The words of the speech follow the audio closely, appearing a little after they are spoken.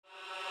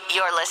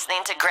You're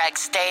listening to Greg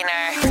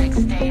Stainer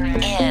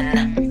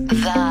in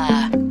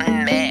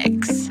the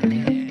mix.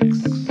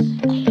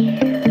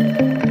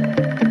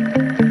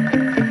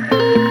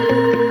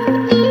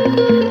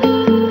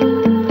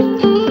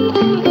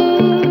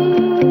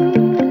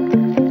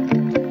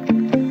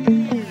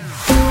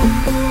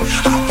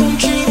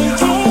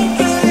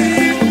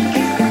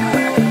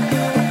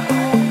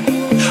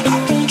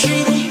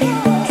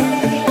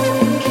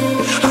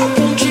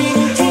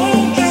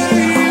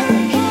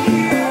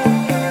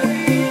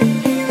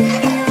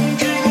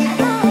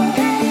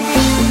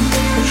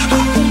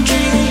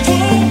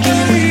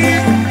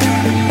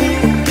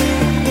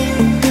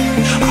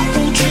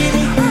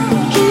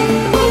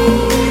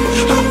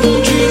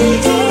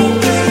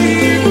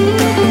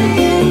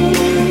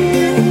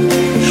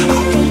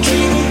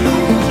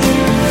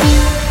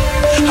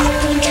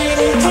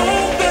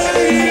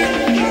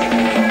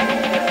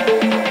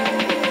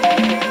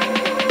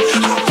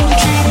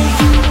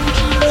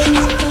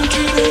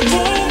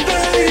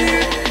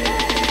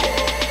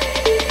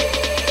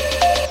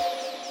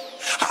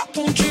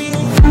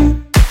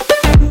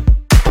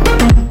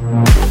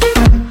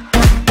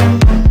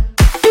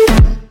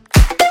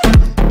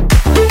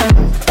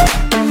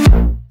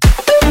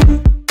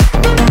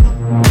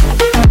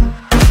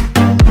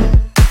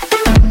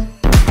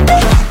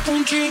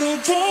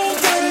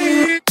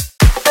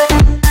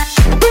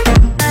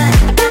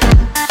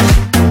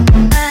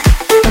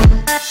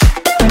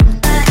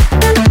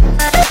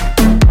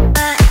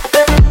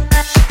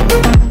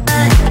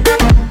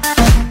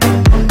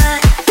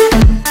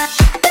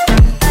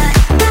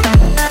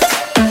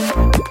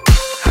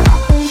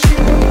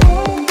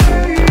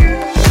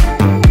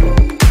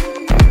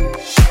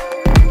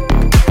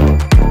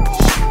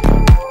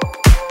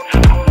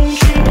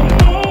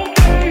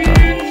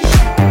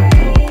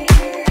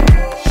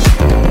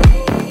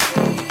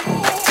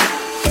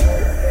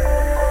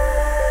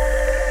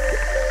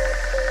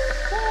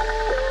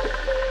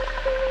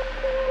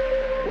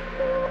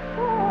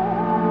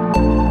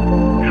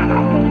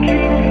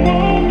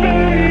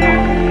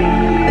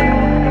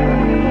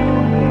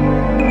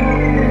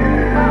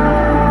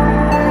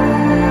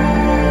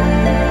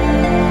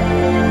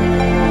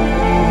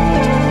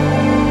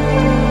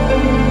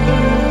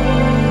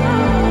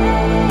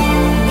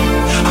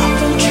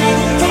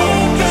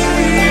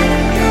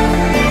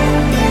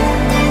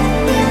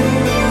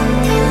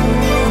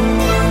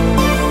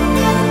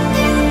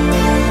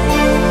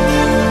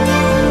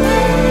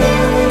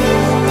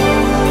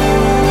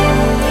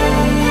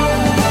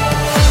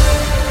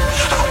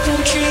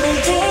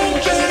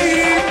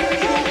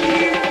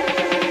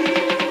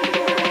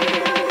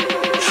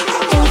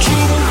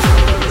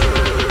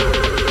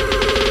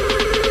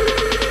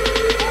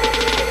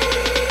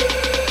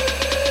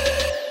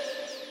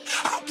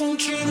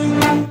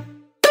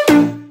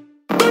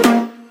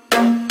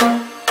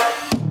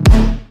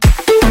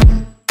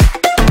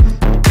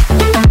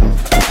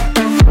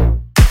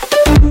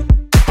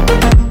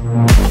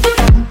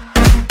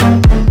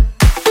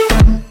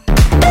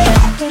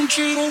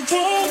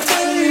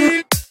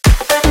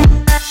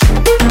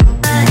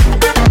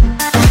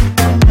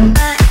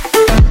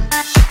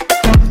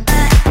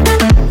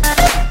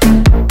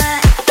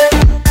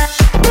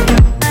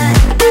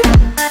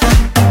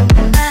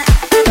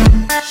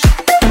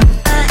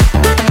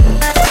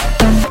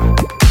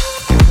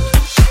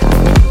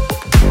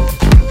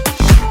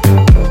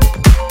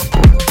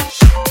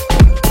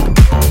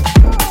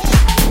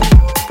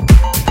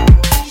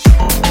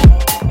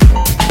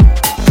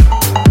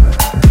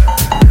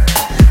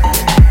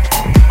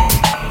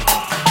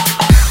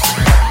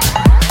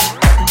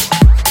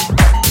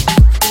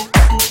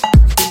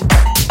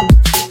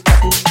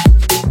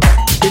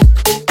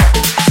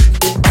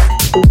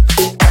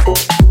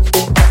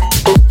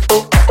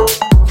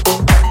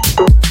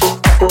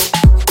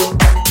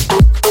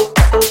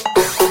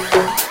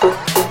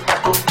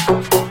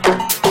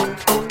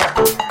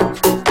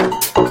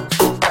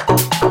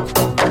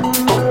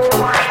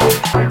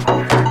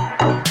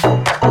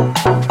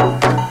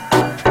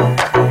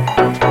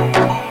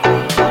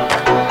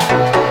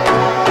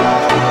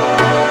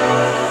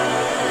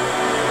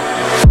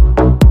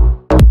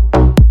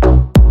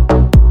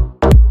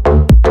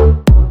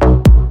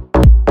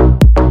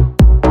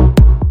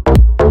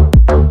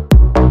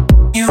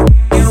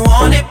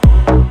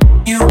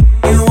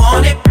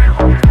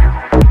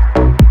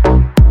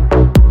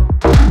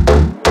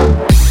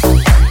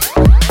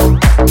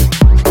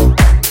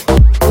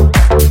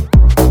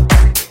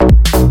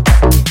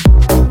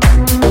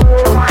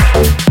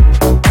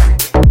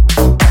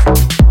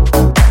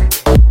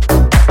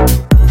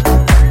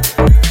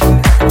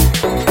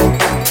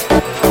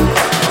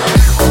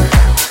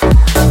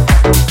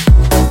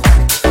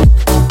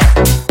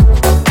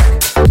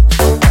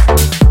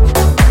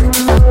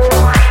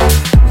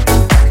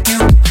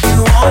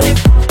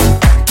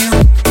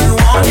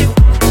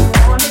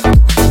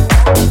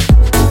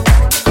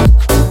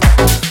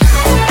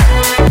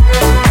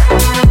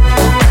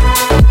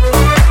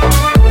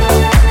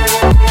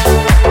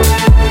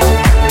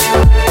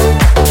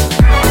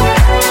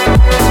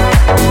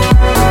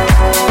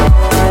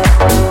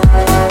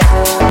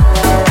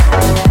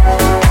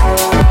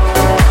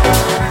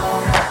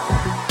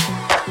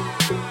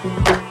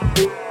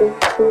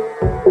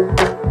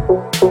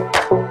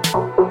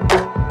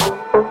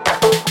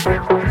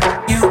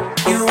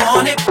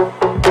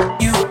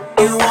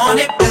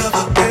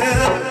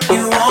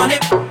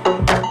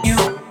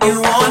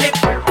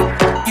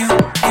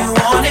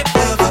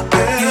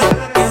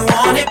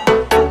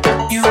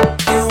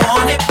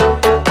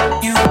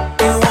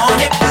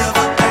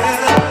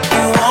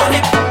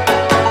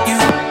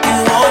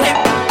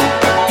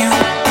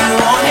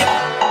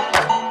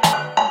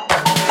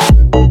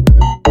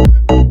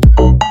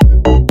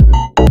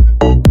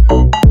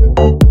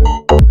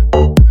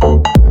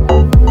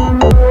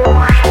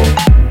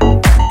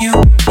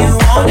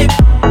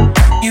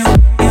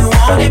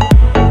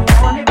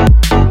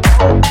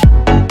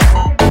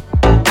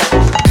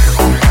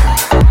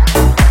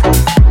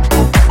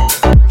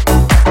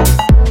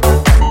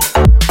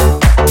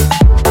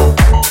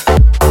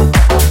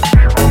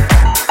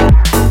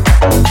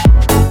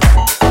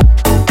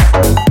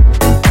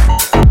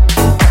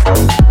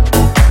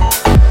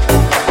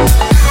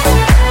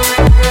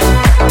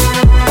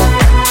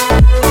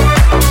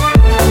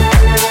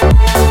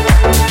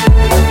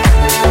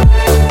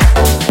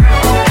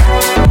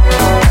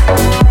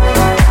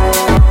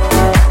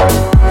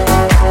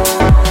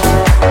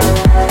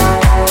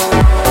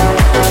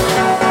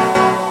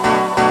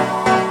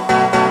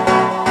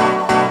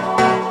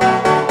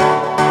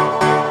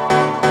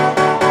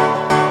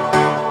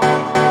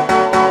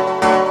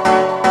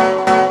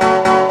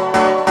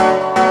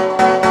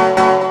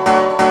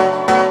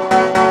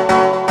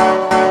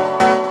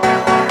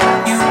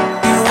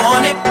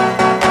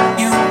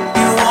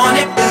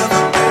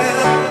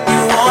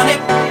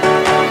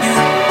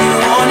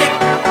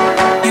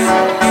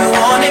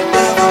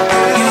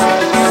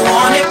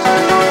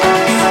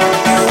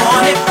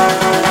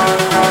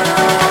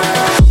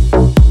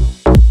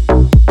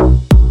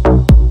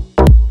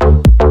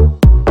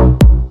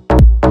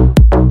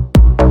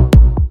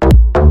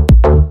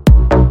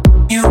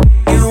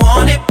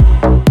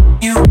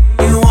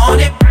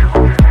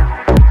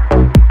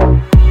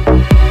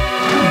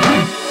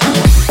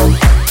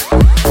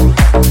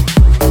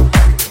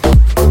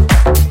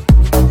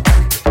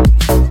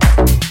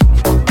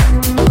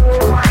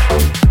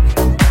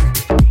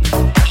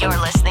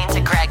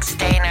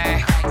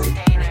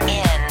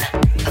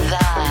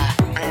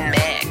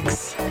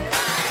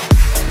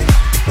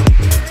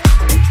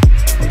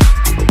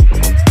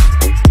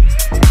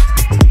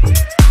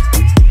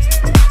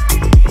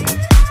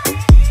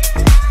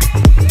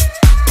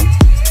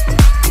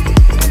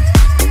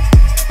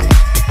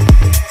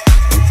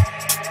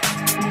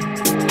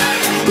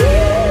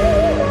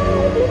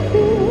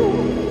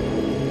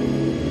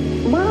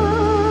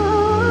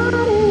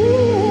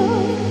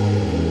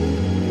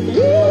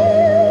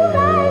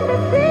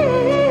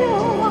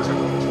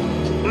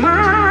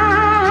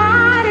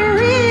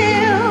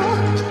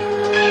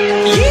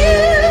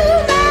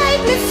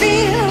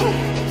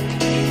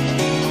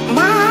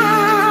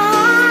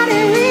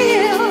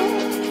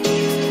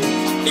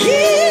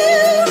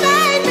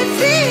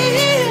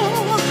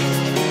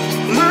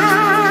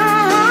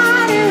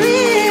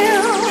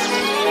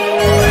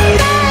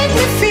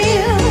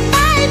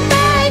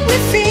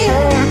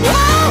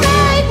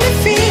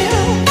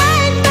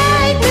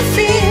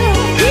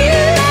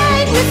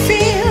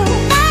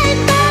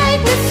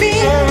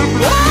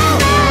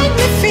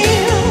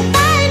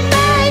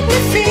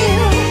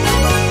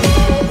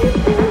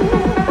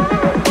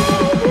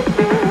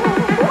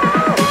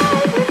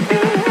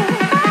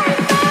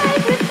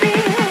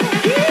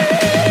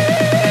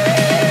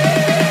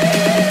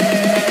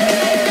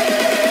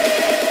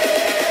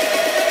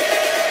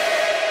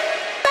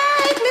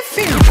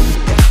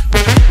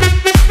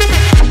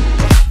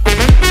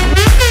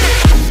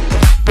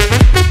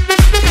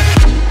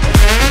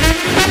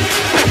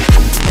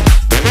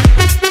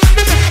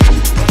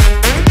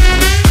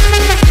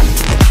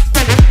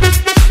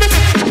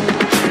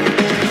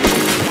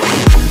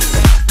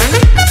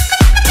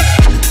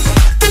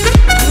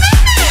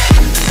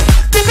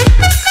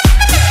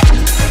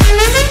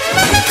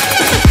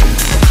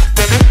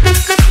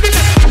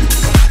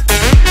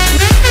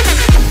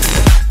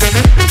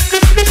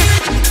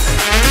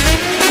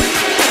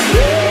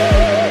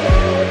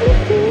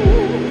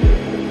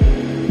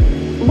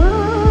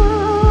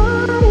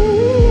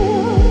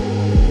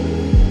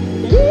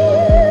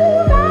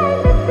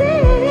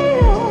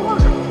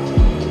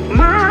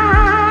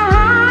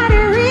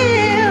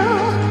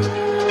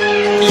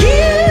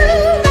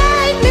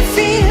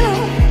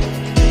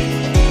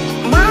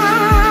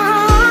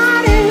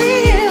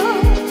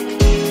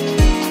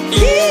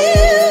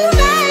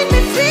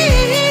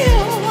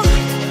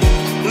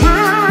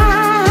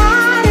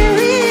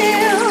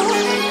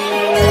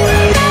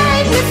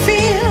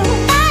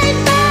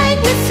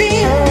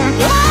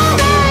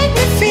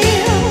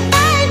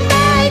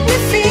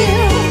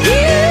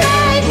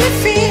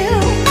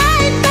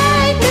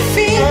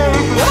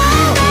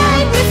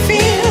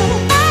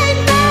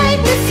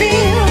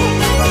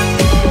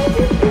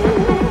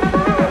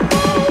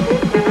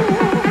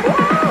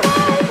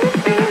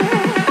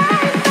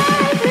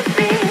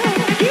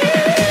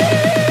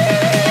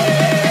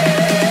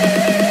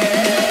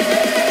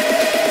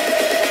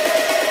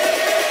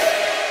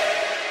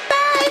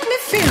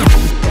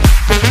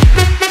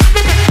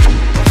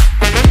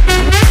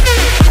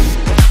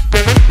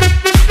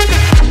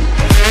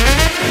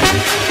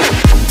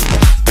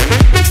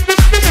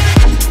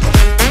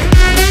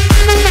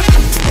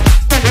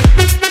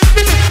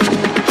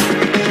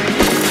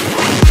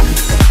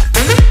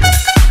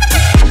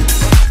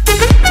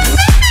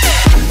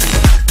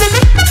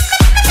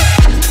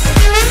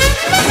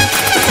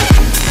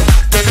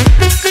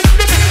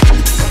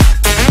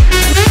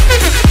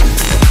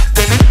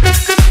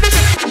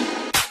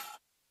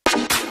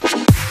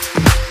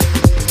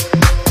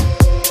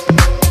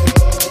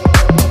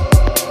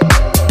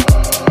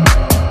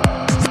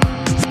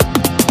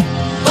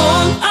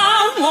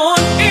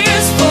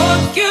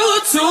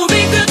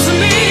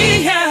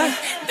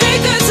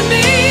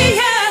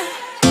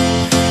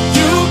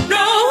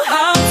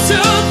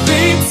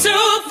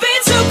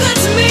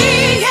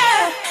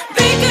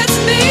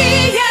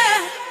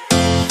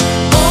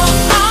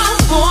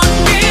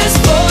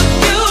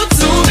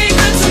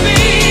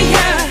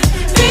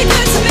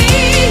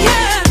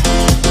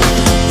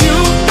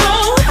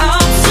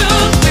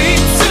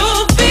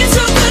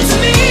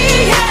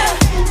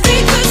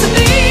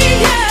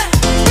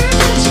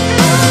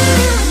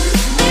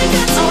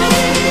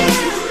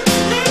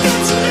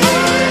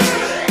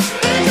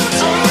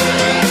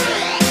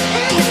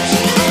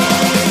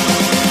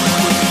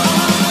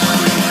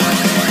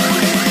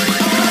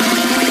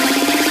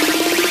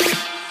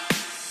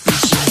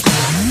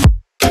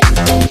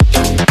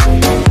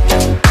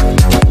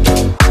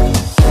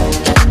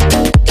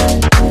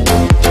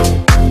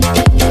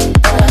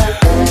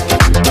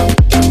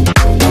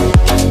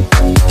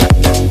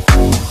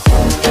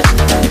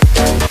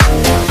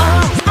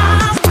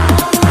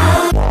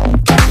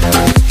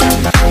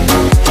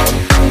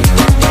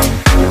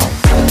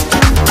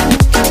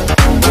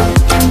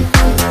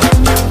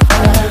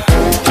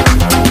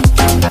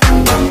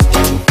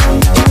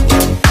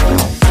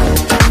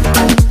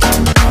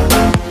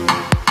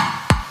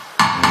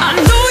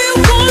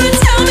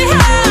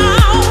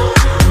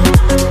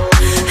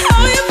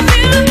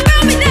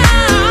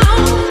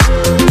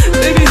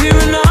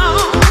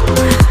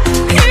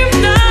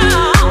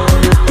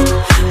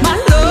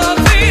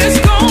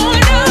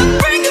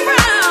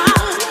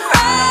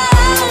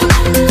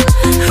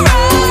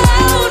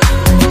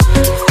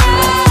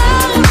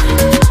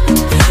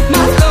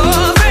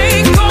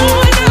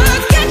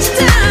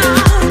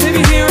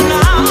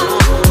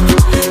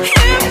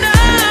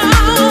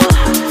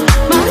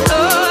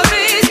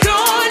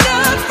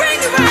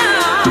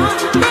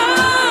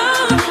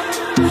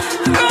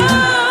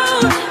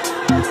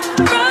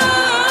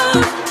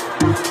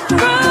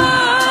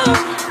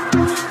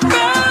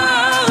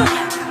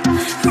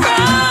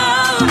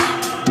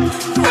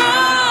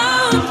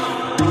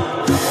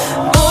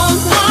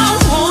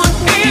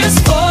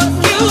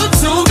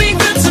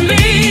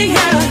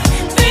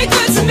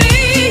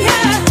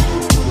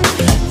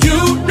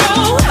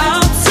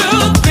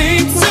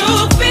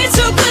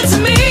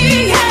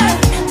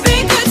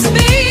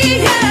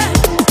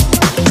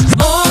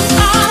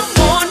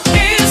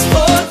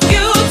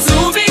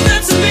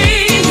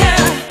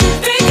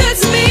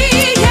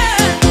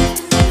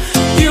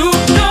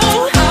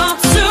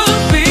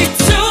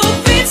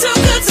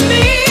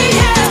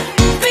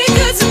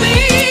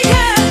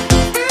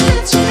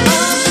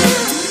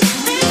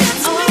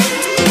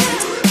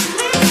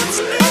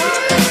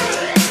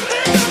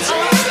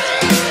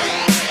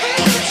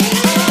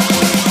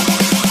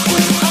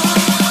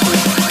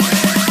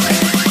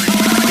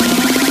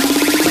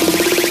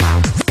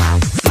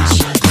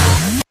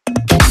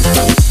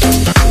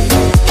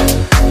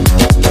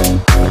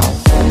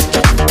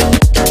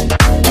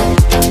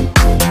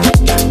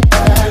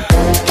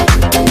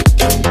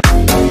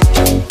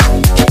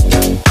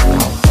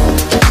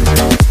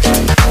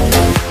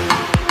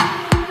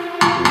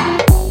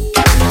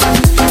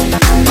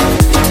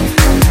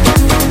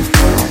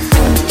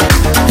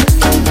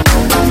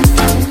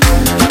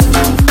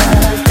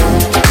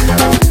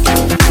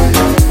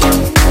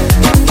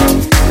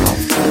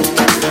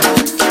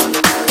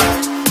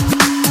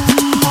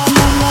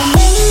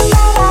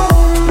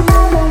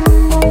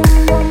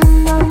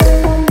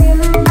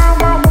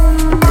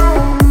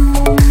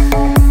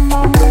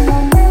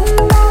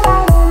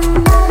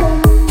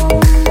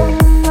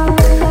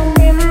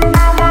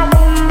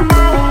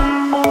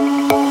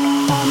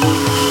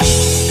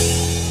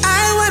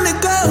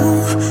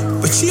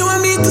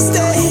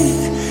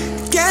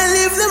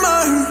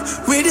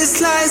 with this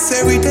slice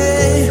every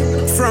day.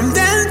 From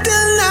then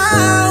till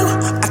now,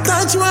 I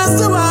thought you was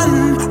the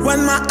one.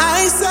 When my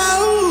eyes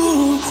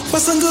saw,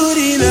 wasn't good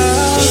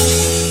enough.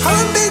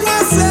 I'ma pick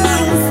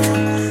myself,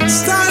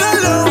 start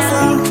all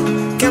over.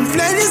 Can't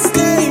play these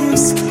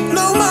games,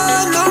 no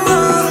more, no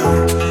more.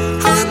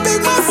 I'ma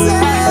pick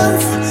myself,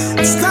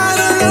 start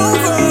all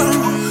over.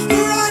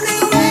 Run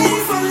away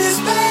from this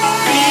pain.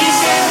 Please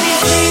set me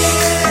free.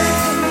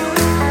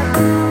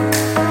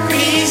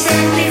 Please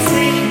set me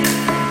free.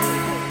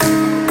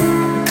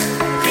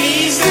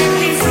 Please set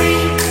me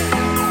free.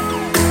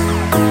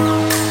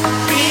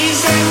 Please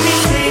set me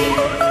free.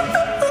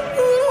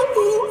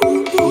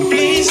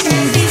 Please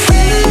set me free.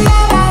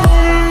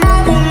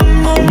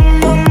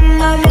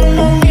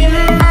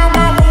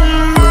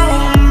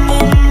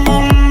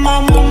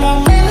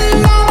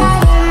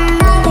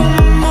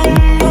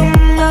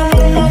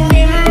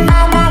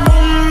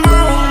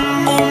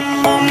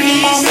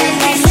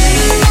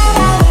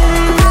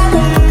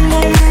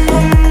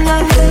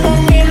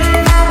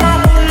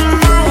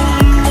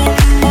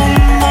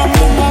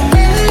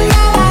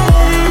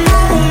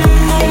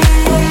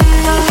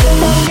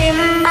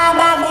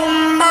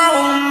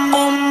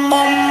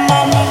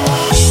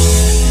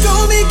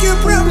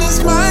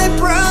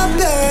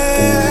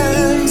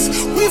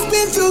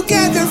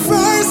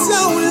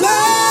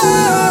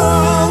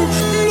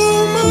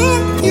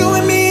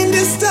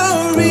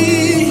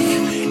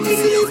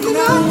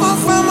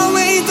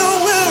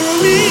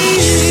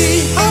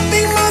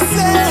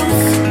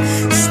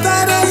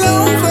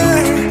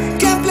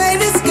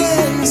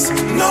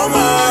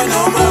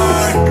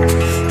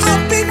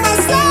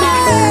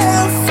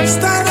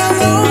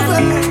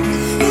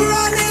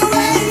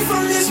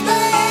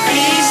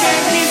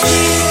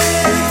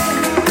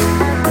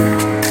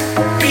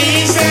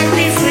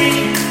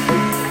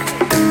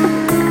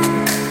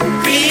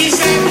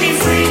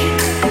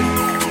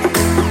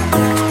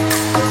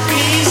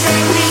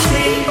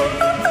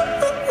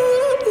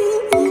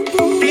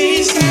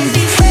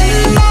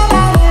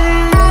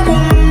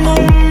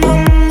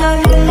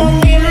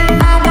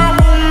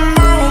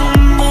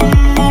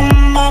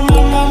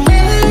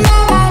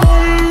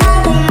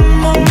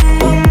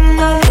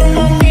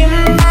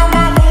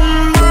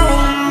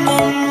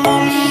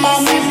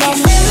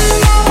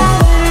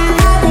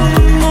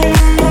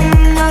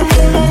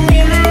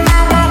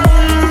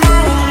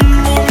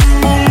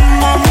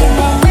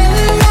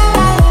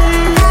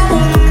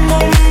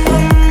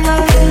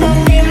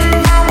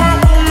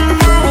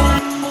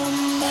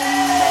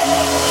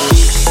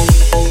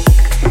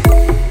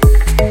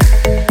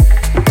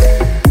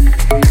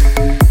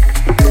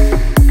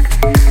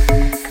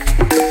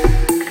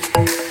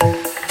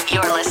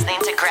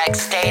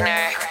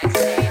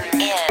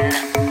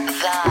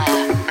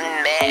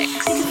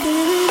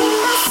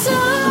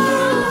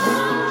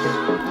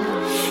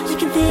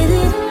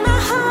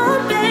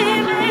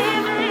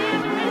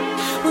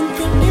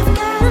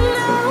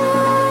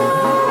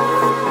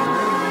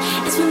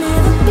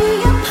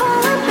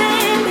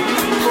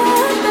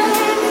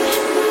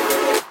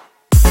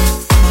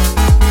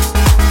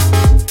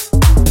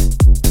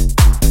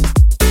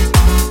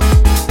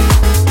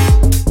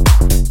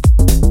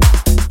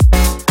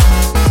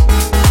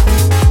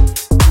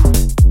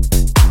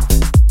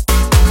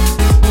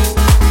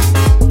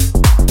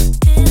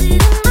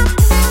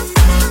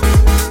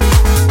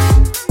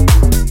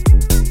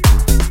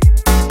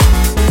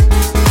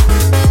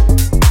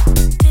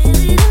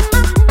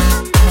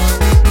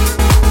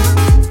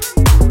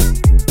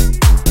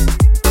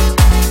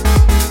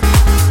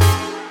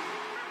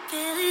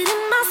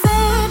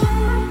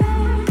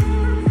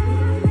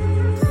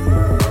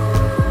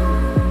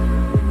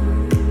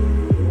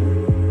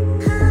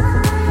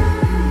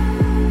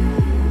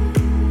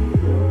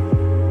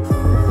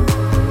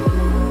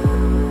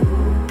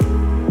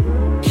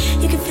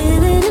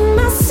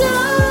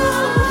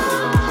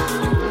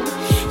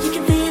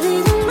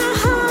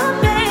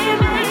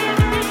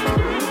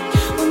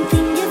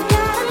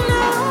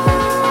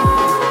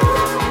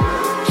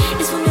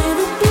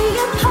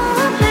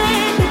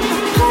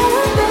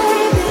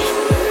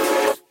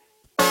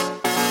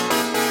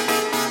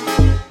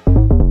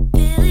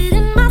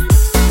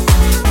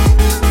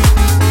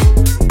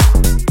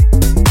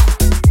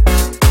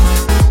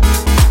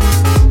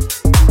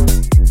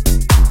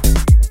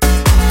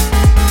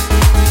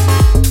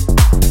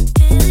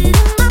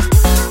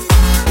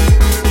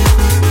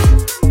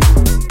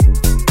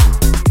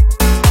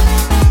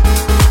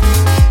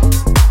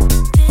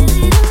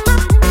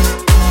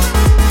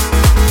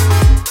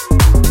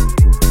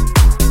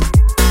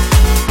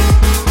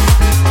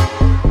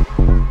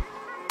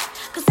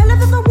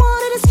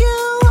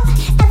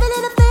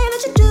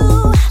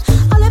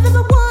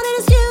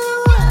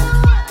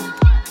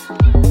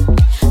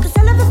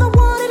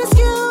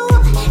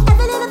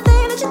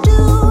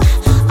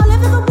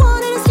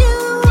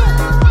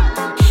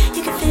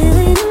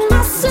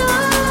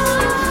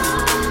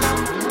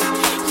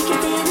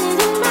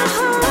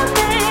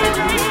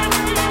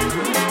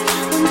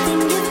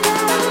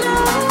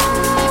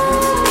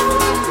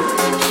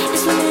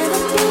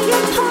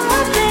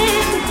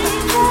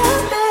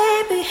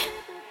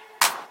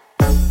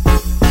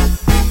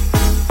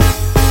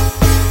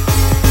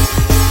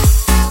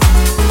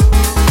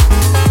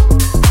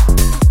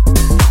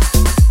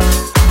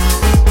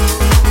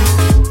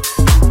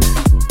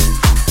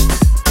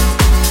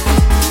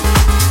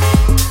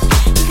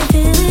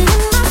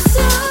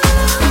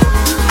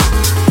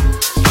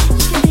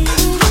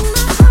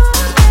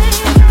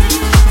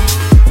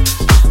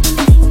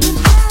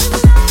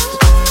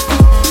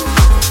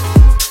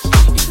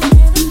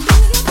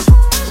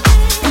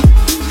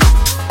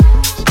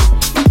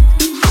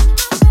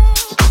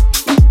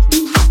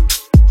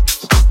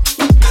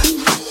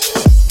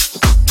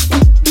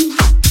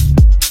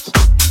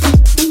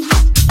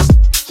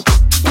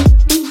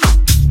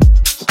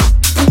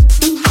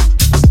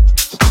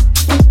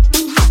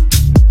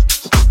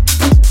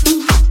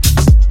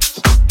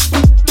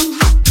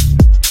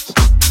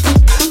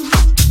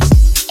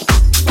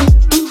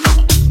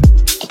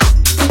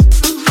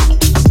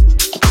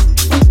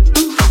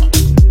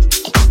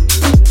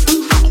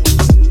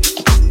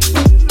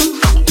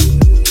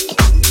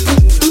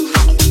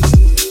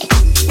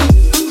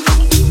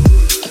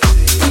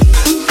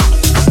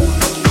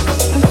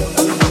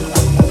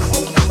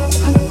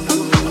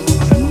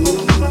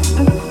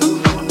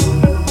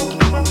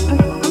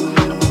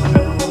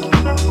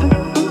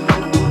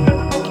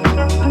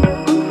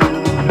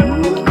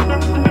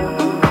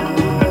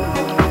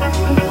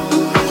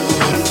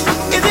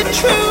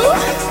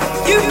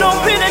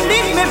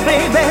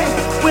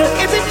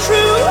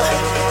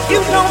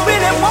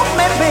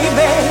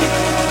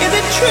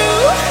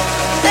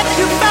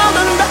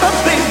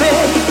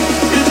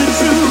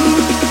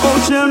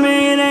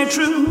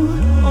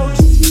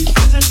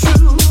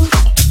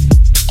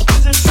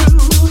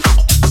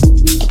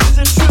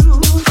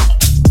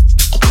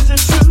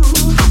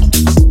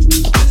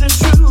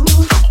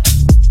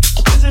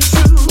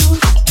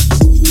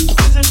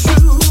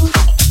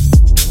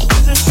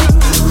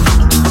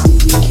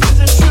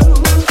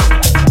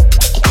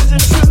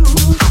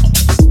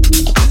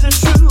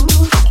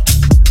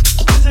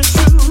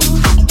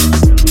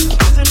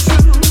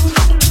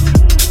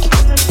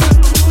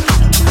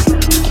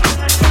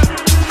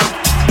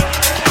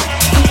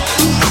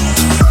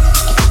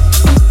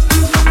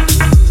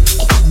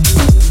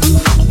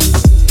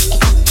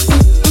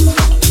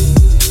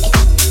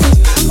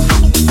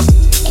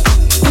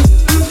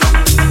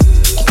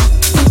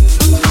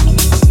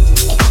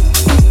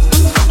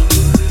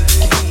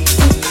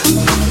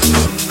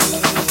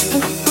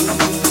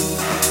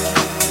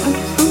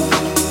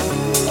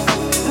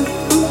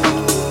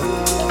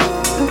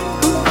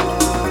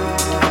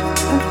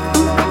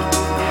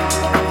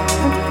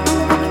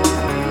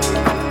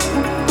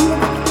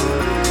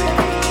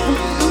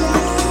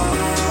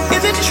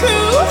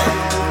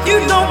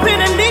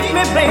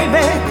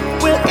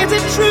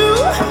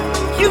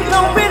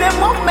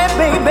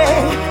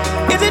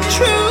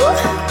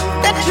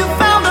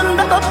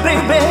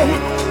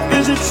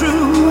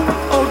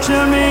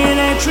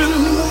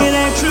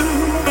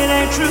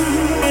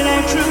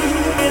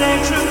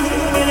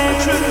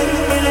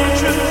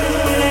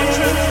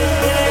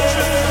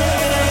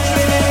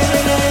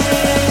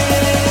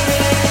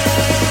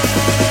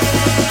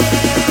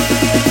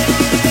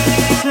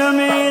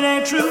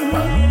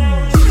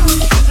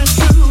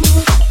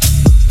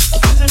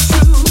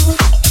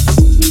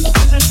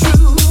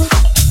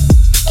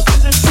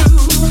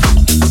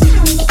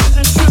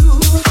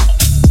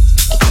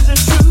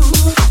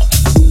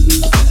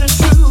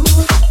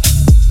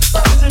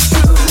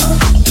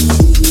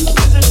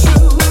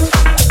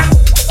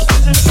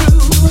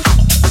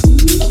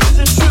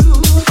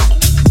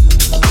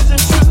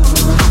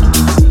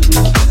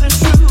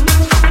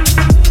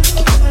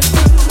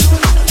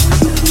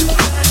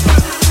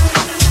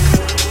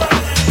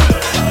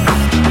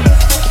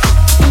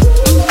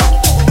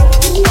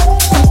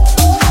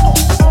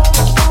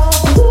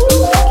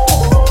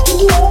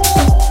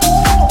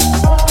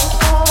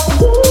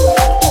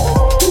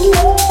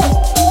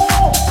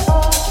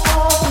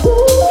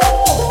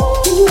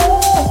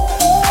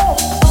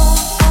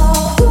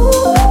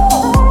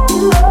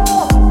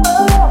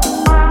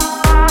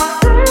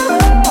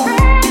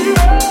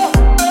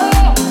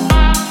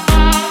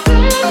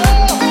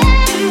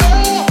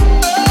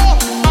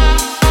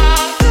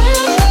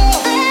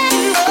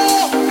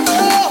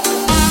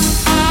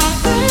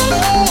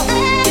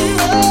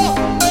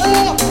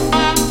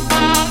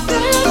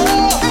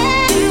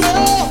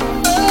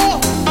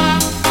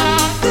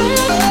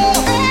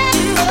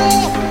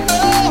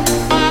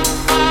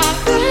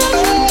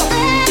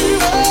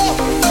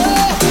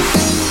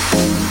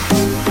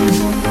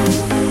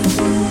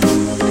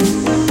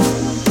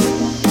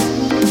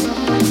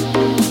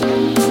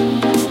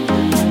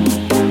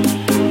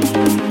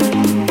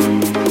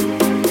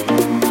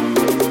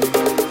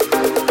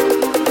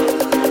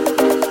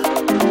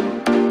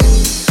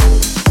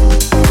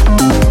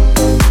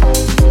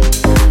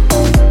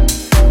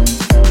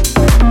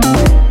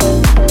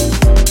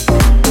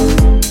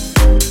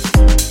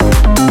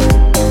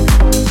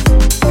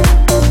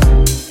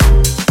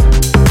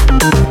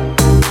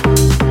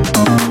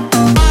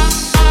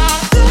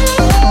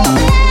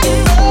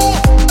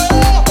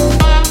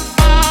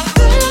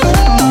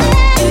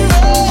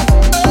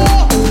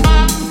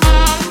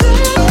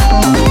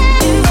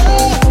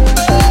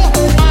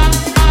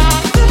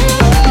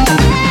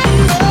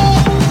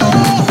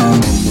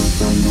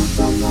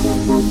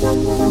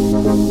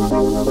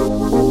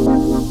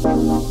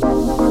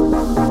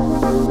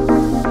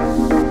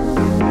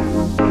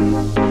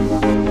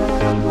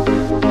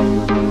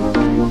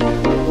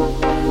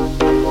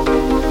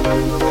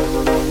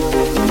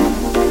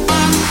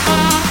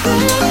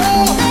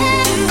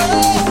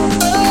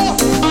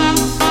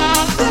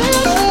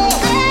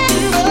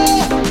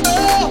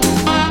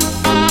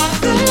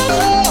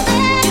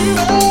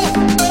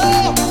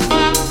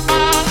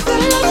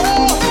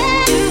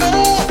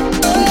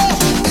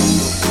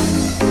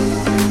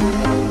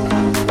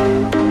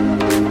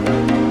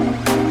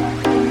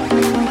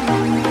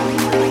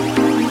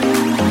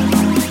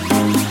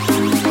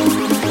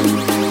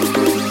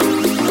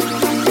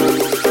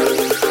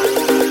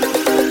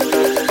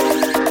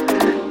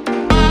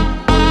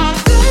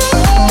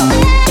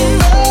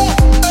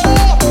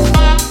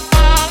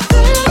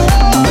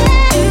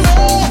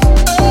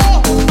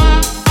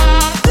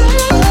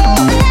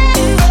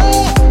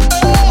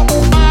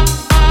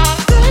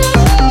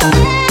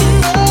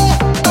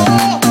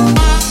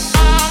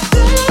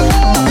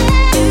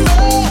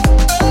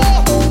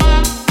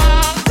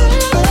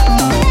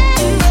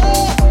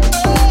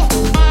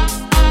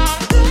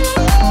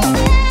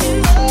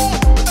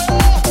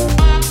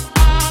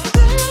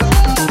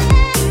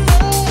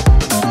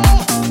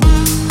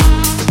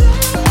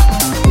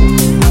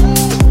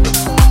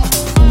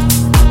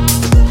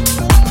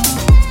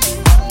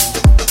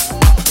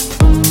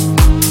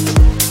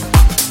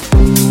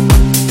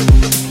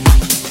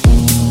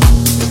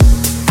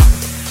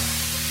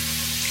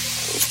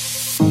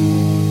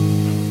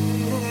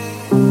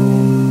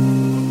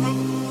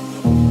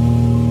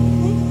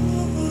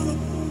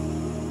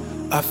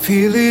 I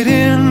feel it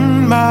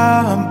in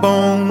my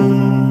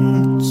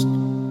bones.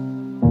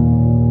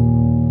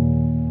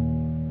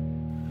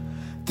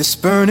 This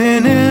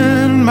burning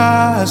in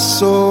my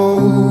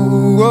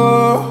soul.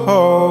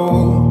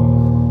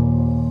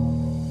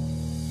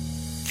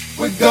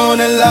 We're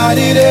gonna light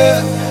it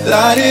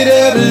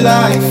up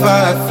like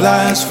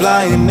fireflies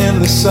flying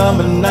in the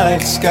summer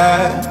night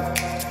sky.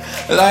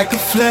 Like a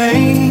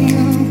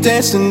flame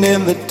dancing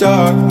in the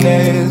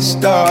darkness,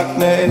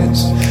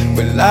 darkness.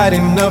 We're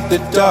lighting up the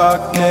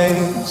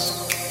darkness.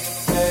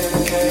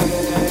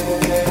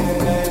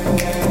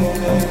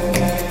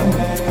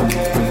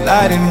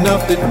 Lighting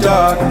up the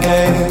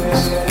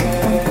darkness.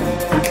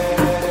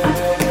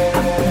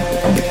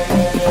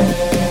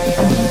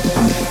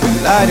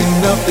 We're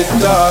lighting up the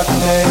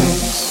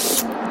darkness.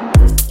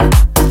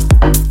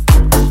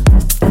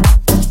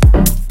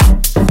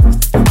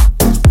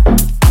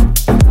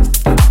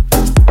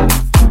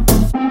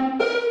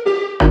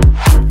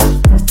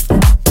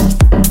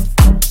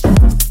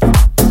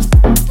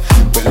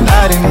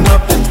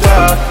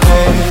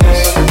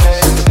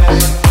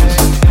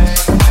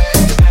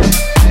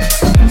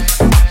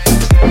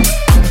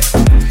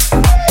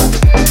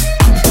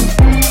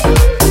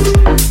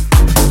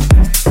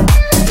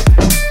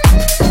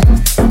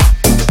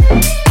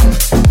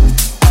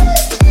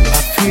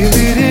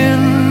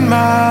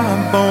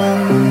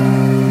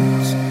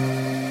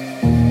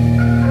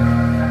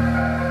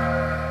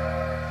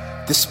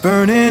 This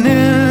burning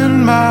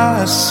in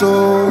my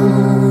soul.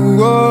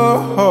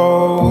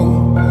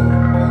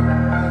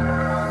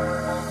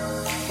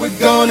 We're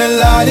gonna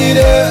light it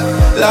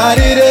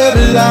up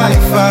like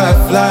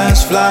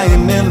fireflies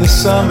flying in the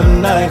summer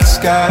night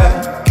sky.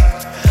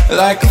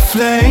 Like a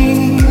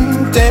flame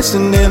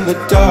dancing in the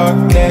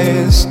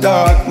darkness,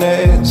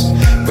 darkness.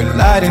 We're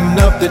lighting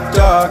up the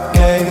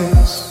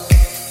darkness.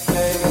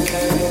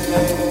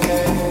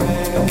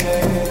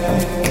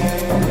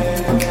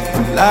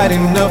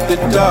 Lighting up the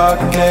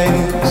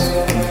darkness.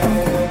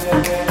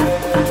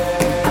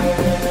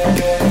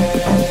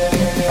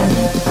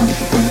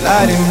 We're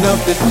lighting up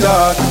the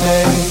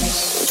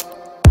darkness.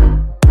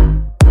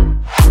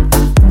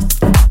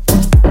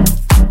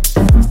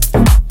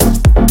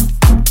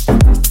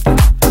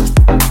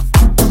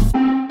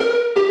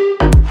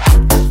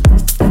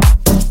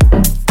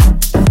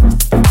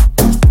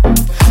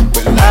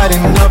 We're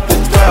lighting up the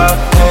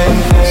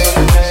darkness.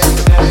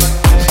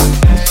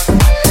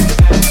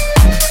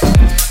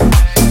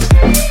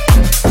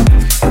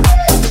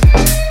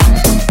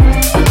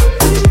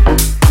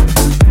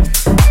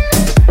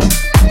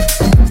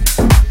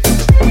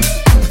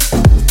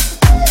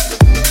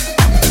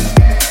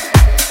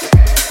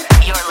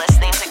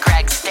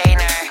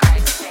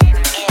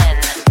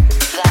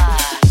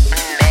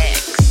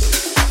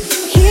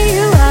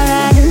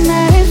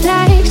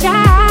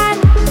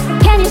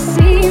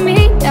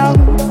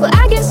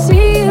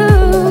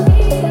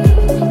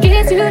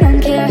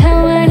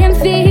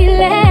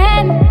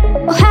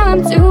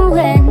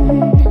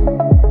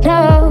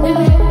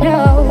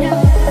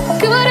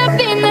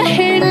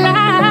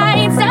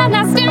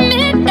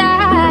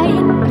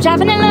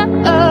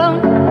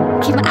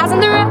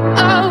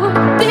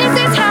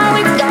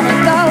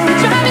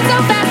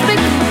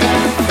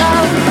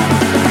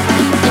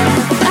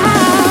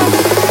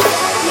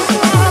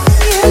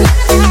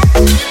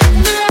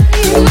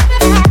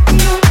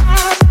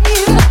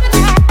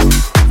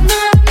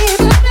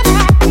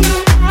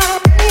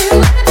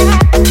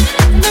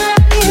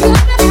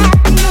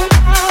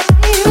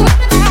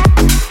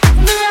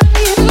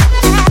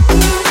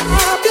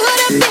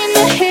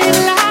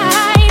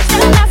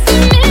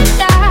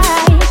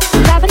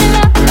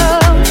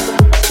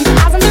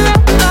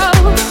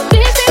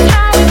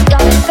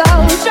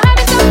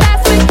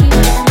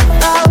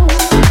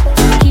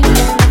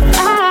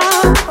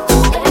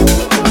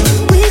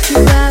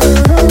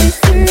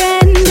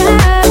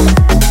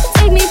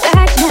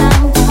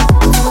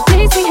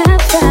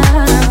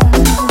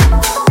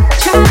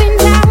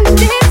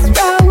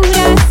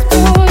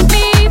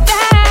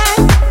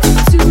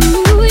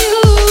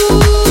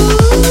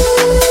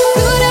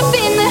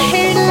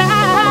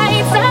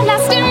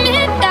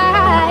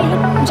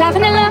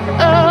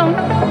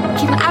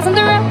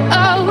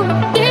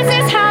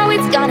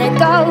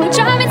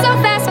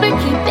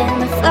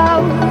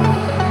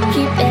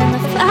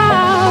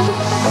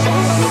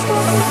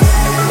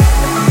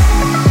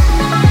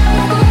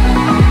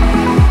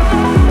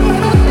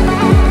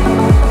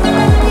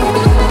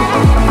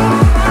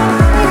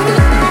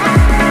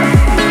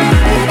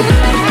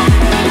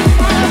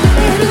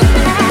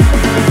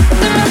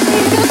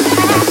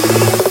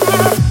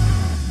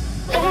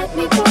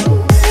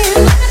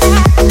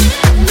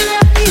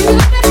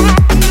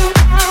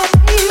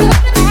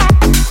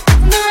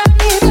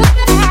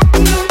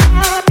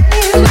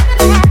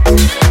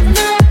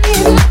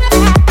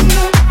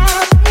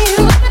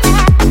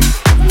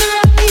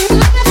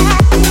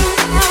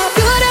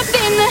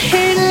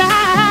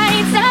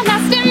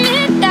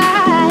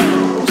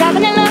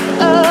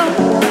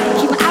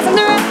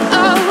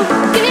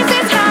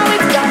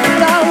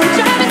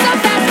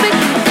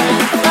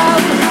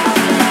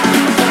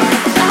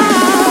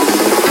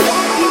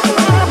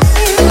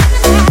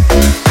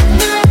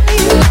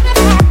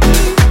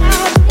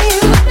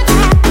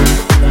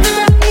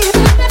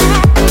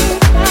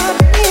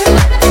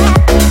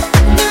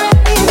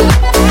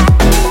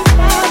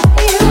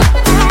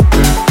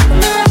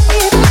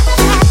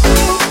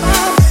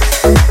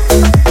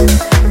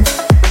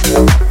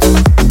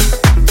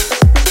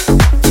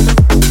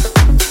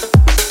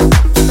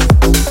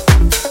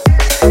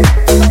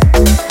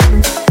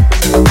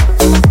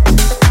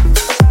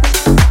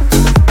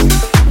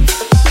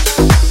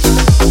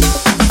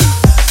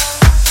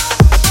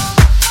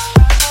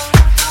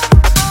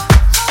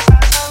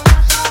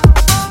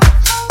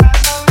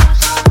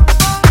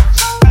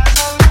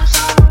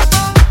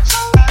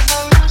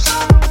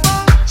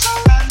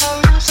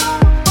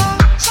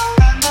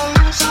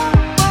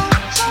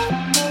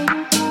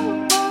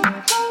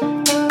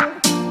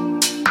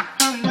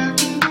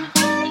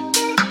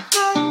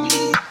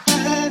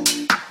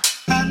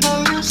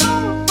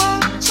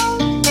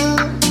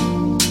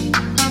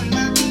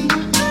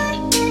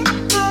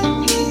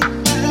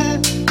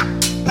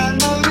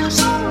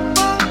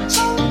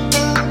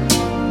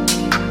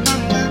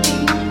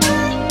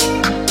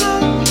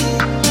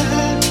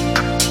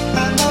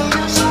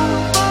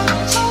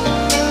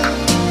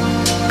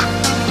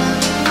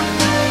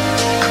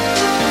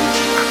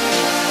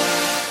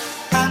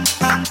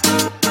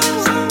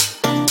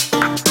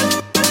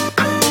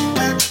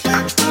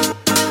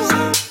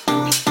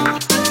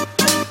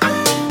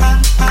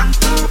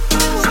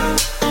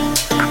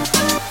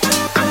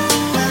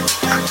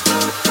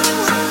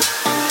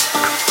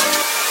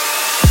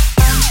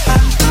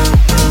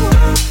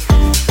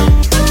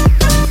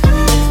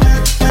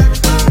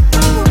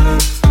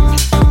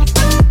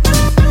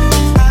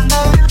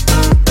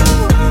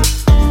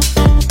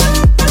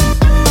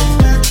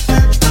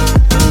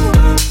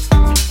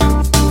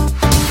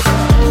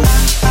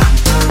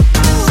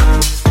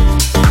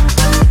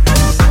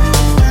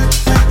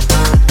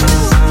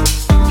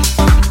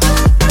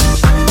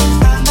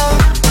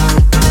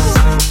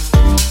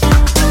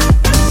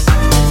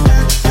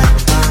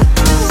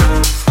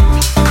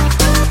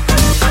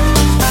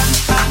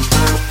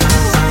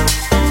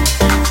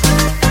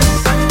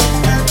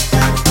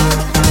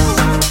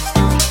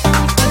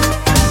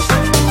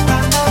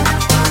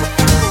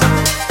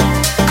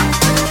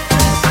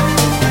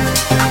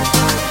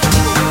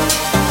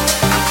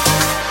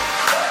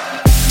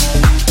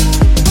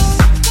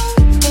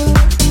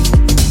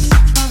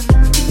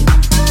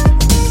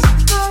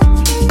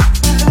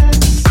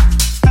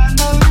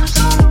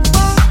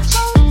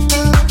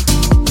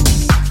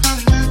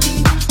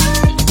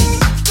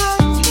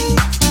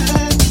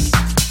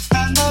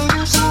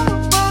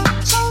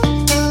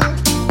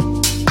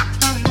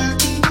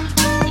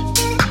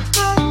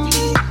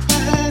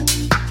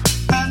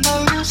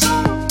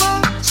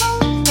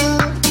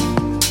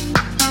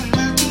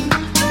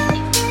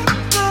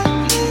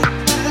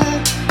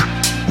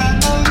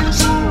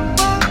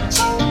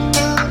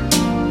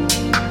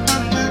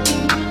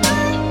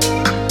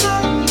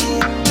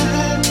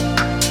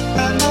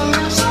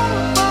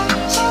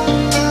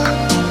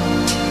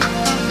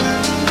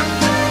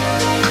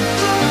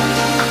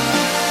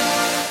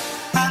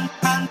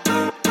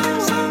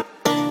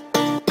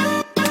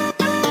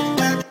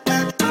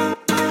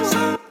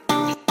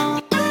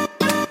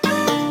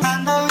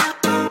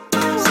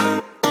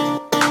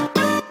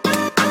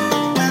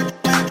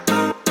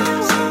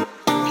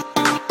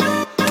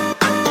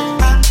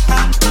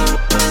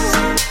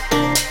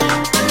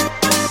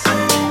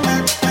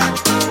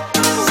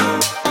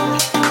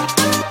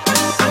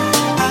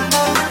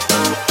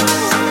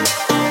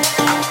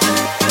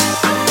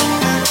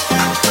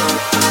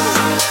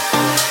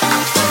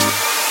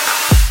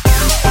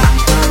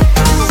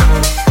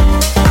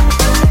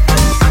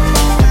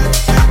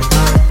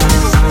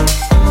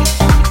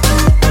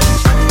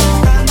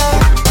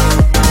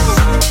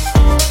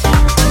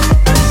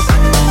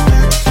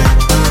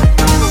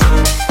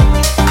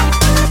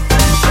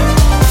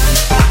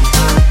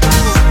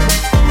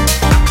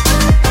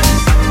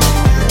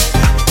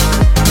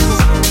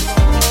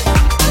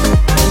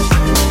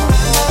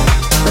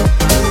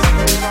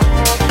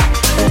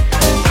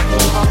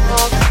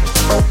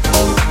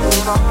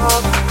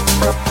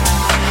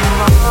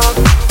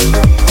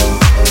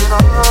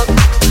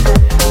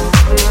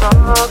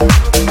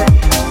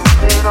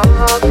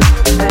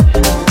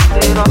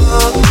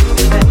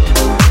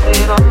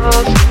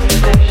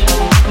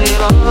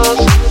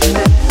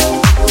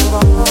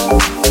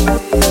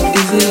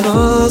 Is it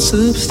all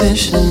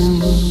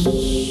superstition?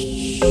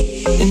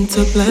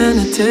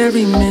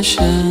 Interplanetary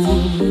mission,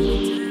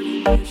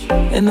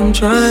 and I'm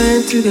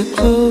trying to get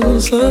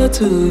closer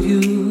to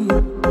you.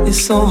 It's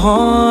so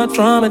hard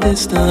from a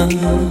distance.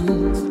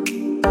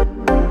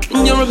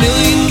 You're a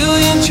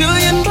million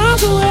trillion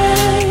miles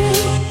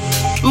away,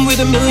 with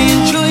a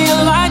million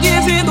trillion light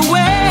years in the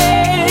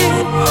way.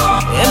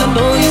 And I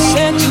know you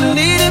said you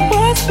needed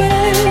more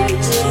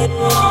space,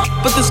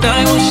 but the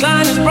sky will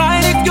shine as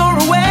bright if you're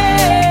away.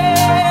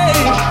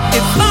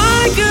 If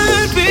I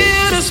could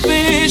build a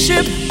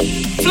spaceship,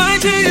 fly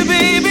to you,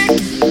 baby,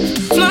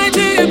 fly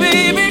to you,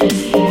 baby.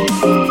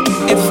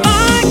 If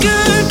I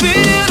could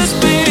build a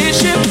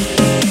spaceship,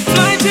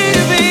 fly to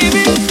you,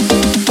 baby,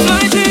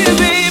 fly to you,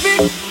 baby.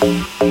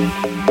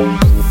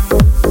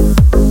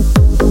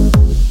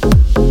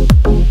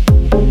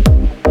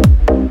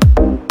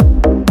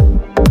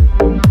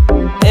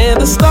 And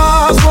the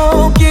stars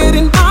won't get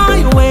in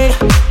my way.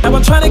 Now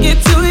I'm trying to get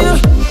to you.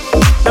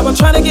 Now I'm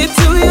trying to get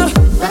to you.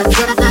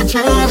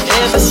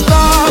 And the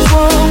stars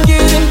won't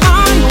get in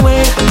my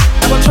way.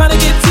 Now I'm trying to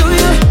get to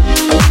you.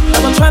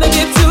 Now I'm trying to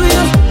get to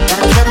you.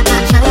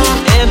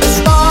 And the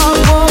stars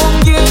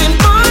won't get in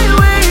my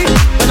way.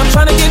 And I'm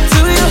trying to get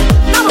to you.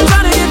 Now I'm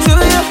trying to get to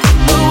you.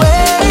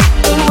 Away,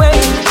 away.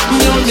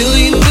 You're a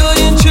million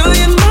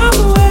trillion miles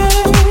away,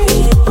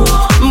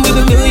 with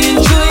a million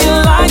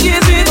trillion light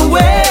years in the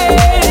way.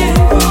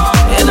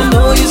 And I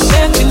know you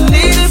said you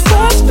needed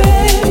more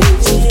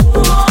space,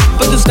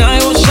 but the sky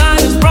will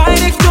shine as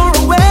bright if you're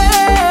away.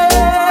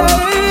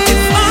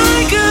 If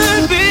I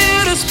could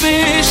build a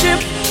spaceship,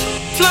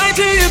 fly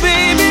to you,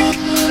 baby,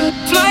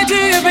 fly to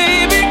you,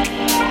 baby.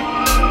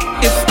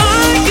 If I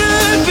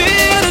could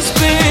build a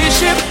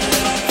spaceship,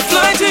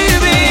 fly to you,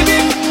 baby,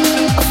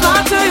 fly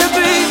to you,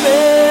 baby.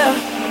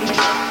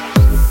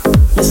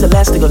 Miss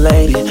Elastic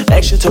lady,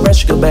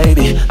 extraterrestrial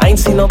baby. I ain't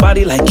seen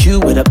nobody like you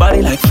with a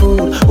body like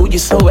food. Ooh, you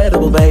so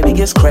edible, baby,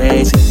 it's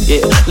crazy.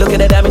 Yeah, look at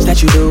the damage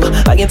that you do.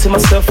 I get to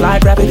myself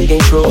like gravity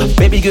ain't true.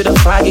 Baby, good at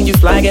flying, you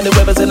flying, and the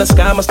rivers in the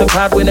sky must have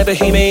cried whenever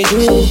he made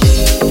you.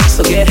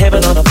 So get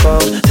heaven on the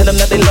phone. Tell them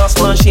that they lost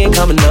one, she ain't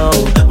coming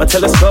home. My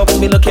telescope is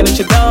me looking at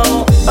your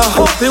dome. I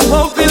hope it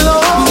won't be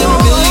long. You're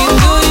a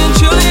million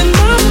trillion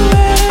miles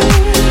away,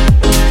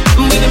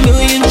 with a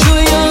million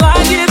trillion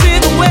light years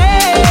in the way.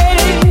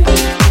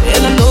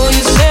 And I know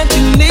you said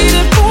you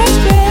needed more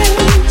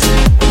space,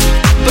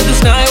 but the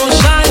sky will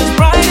shine as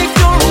bright if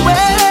you're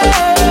away.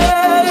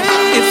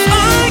 If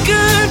I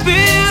could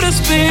build a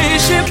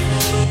spaceship,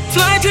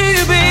 fly to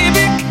you,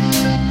 baby,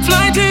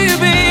 fly to you,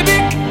 baby.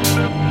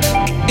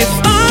 If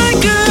I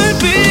could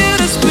build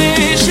a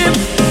spaceship,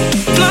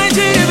 fly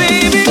to you,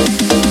 baby,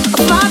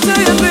 fly to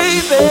you,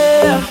 baby.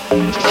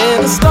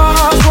 And the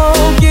stars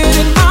won't get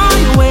in my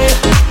way.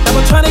 Now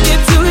I'm trying to get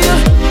to you,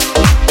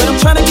 and I'm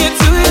trying to get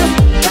to you.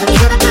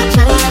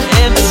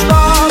 And the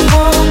stars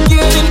won't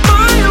get in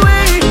my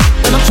way.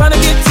 And I'm trying to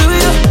get to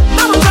you.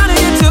 Now I'm trying to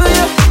get to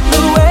you.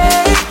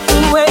 Away,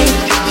 away.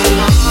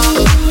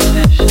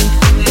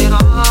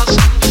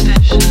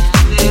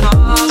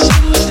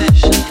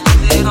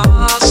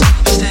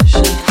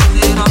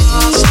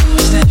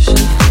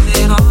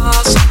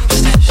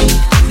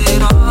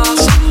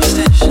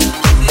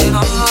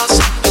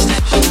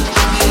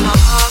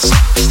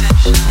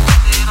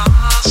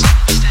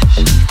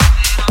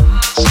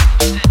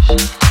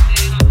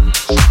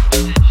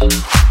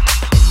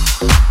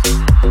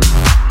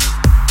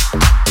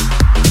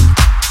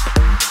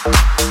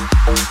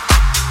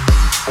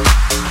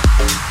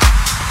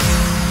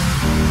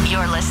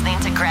 You're listening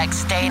to Greg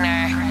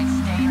Stainer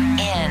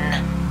in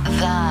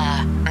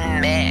the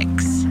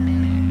mix.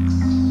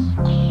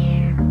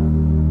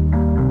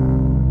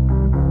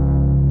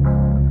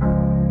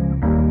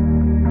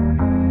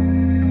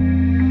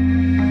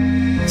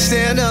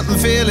 Stand up and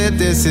feel it,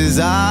 this is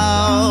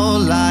our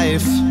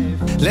life.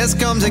 Let's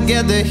come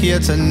together here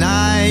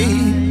tonight.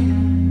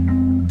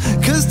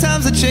 Cause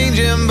times are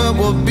changing, but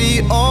we'll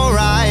be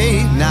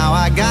alright. Now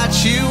I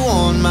got you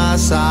on my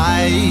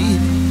side.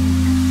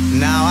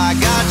 Now I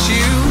got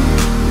you.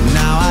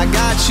 Now I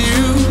got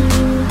you.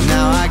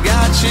 Now I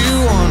got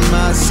you on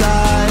my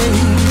side.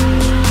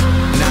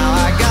 Now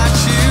I got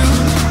you.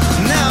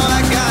 Now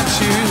I got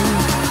you.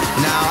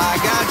 Now I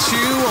got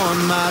you on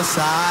my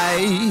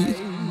side.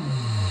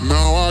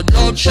 Now I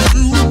got you,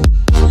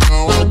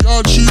 now I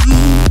got you,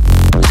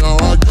 now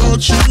I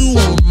got you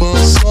on my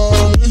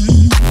side.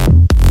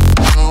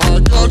 Now I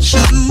got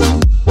you,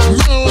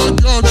 now I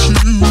got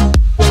you,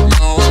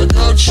 now I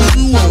got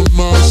you on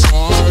my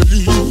side.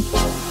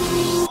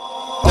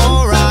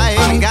 Alright,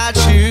 I got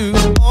you,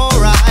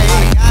 alright,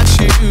 I got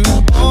you,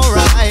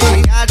 alright,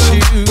 I got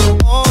you,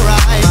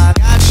 alright, I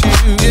got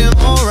you,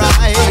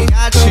 alright, I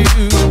got you,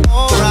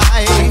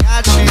 alright, I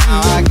got you,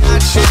 now I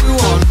got you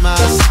on my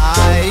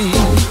side.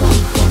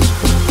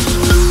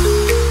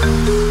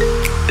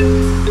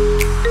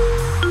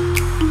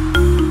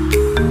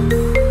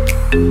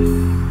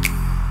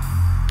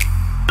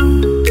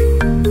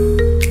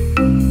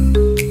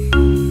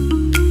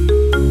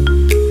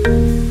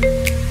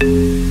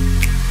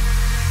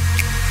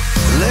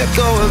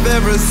 go of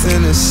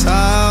everything is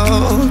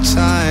our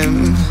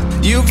time.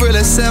 You've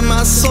really set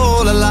my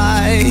soul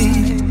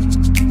alight.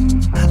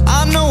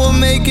 I know we'll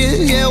make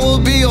it, yeah,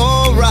 we'll be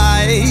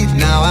alright.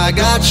 Now I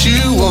got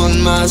you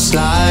on my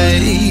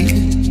side.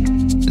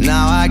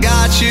 Now I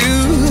got you,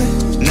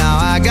 now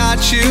I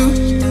got you,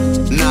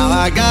 now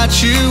I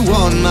got you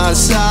on my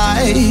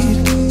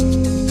side.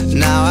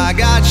 Now I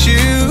got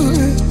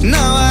you,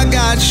 now I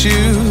got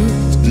you,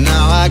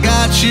 now I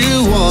got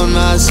you on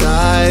my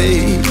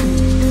side.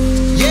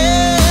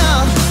 Yeah.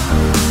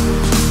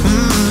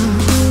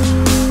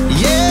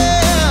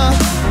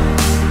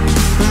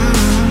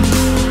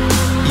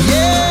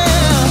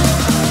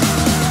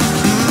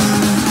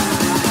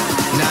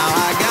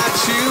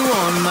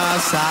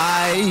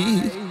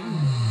 Side.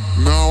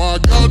 Now I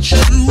got you,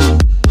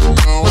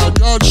 now I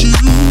got you,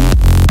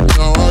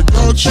 now I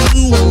got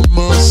you on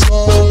my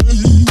side.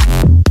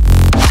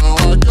 Now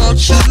I got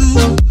you,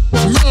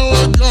 now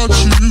I got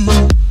you,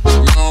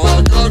 now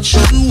I got you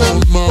on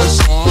my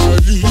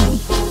side.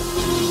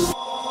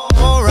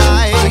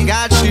 Alright, I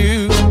got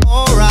you,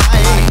 alright,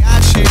 I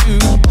got you,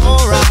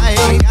 alright,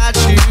 I got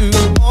you,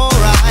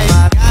 alright,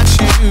 I got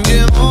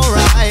you,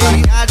 alright,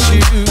 I got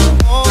you,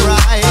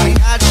 alright, I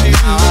got you,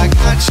 now I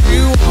got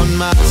you on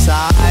my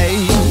side.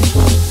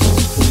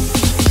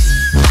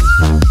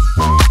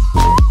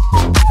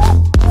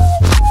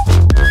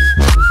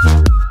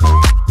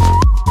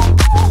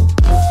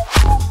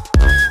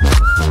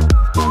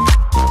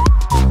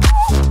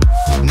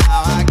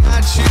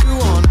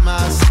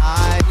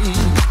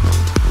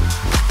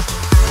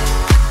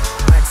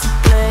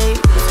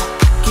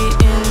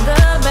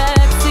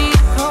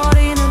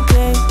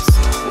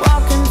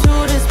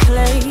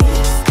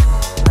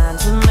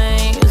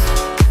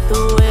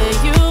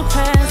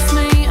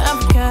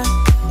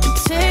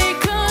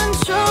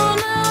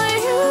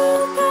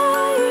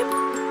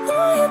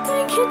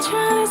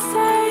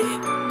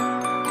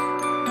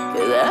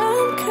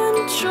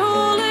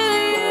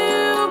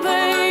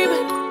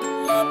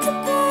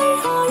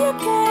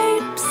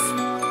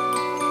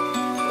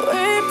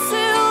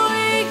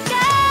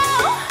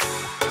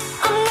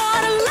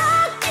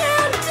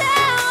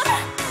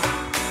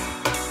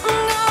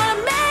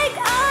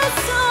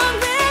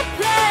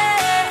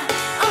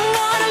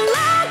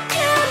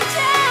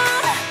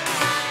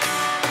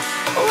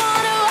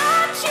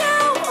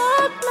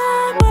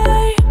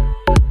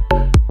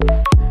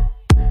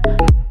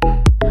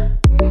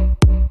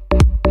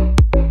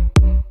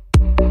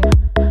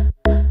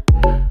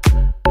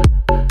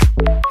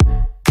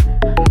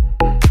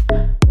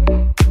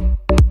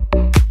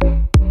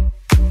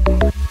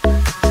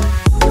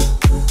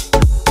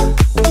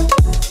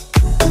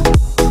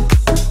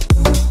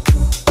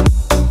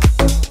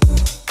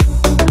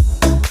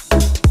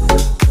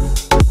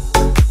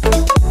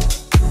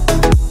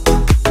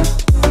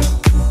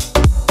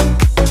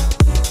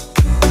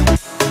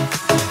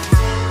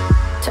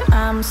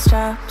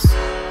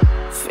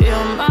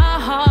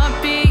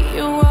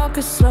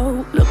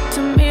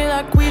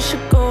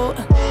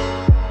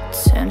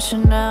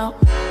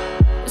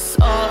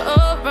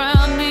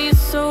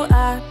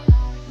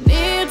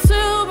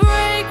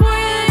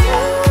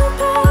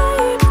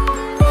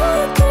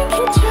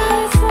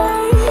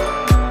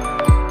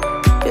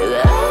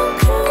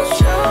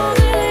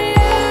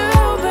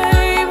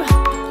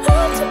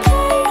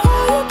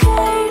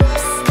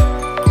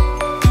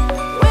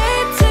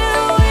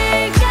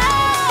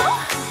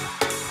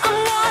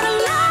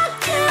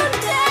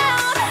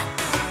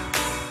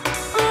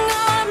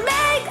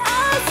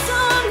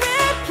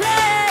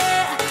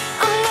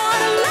 I'm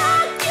gonna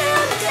lock you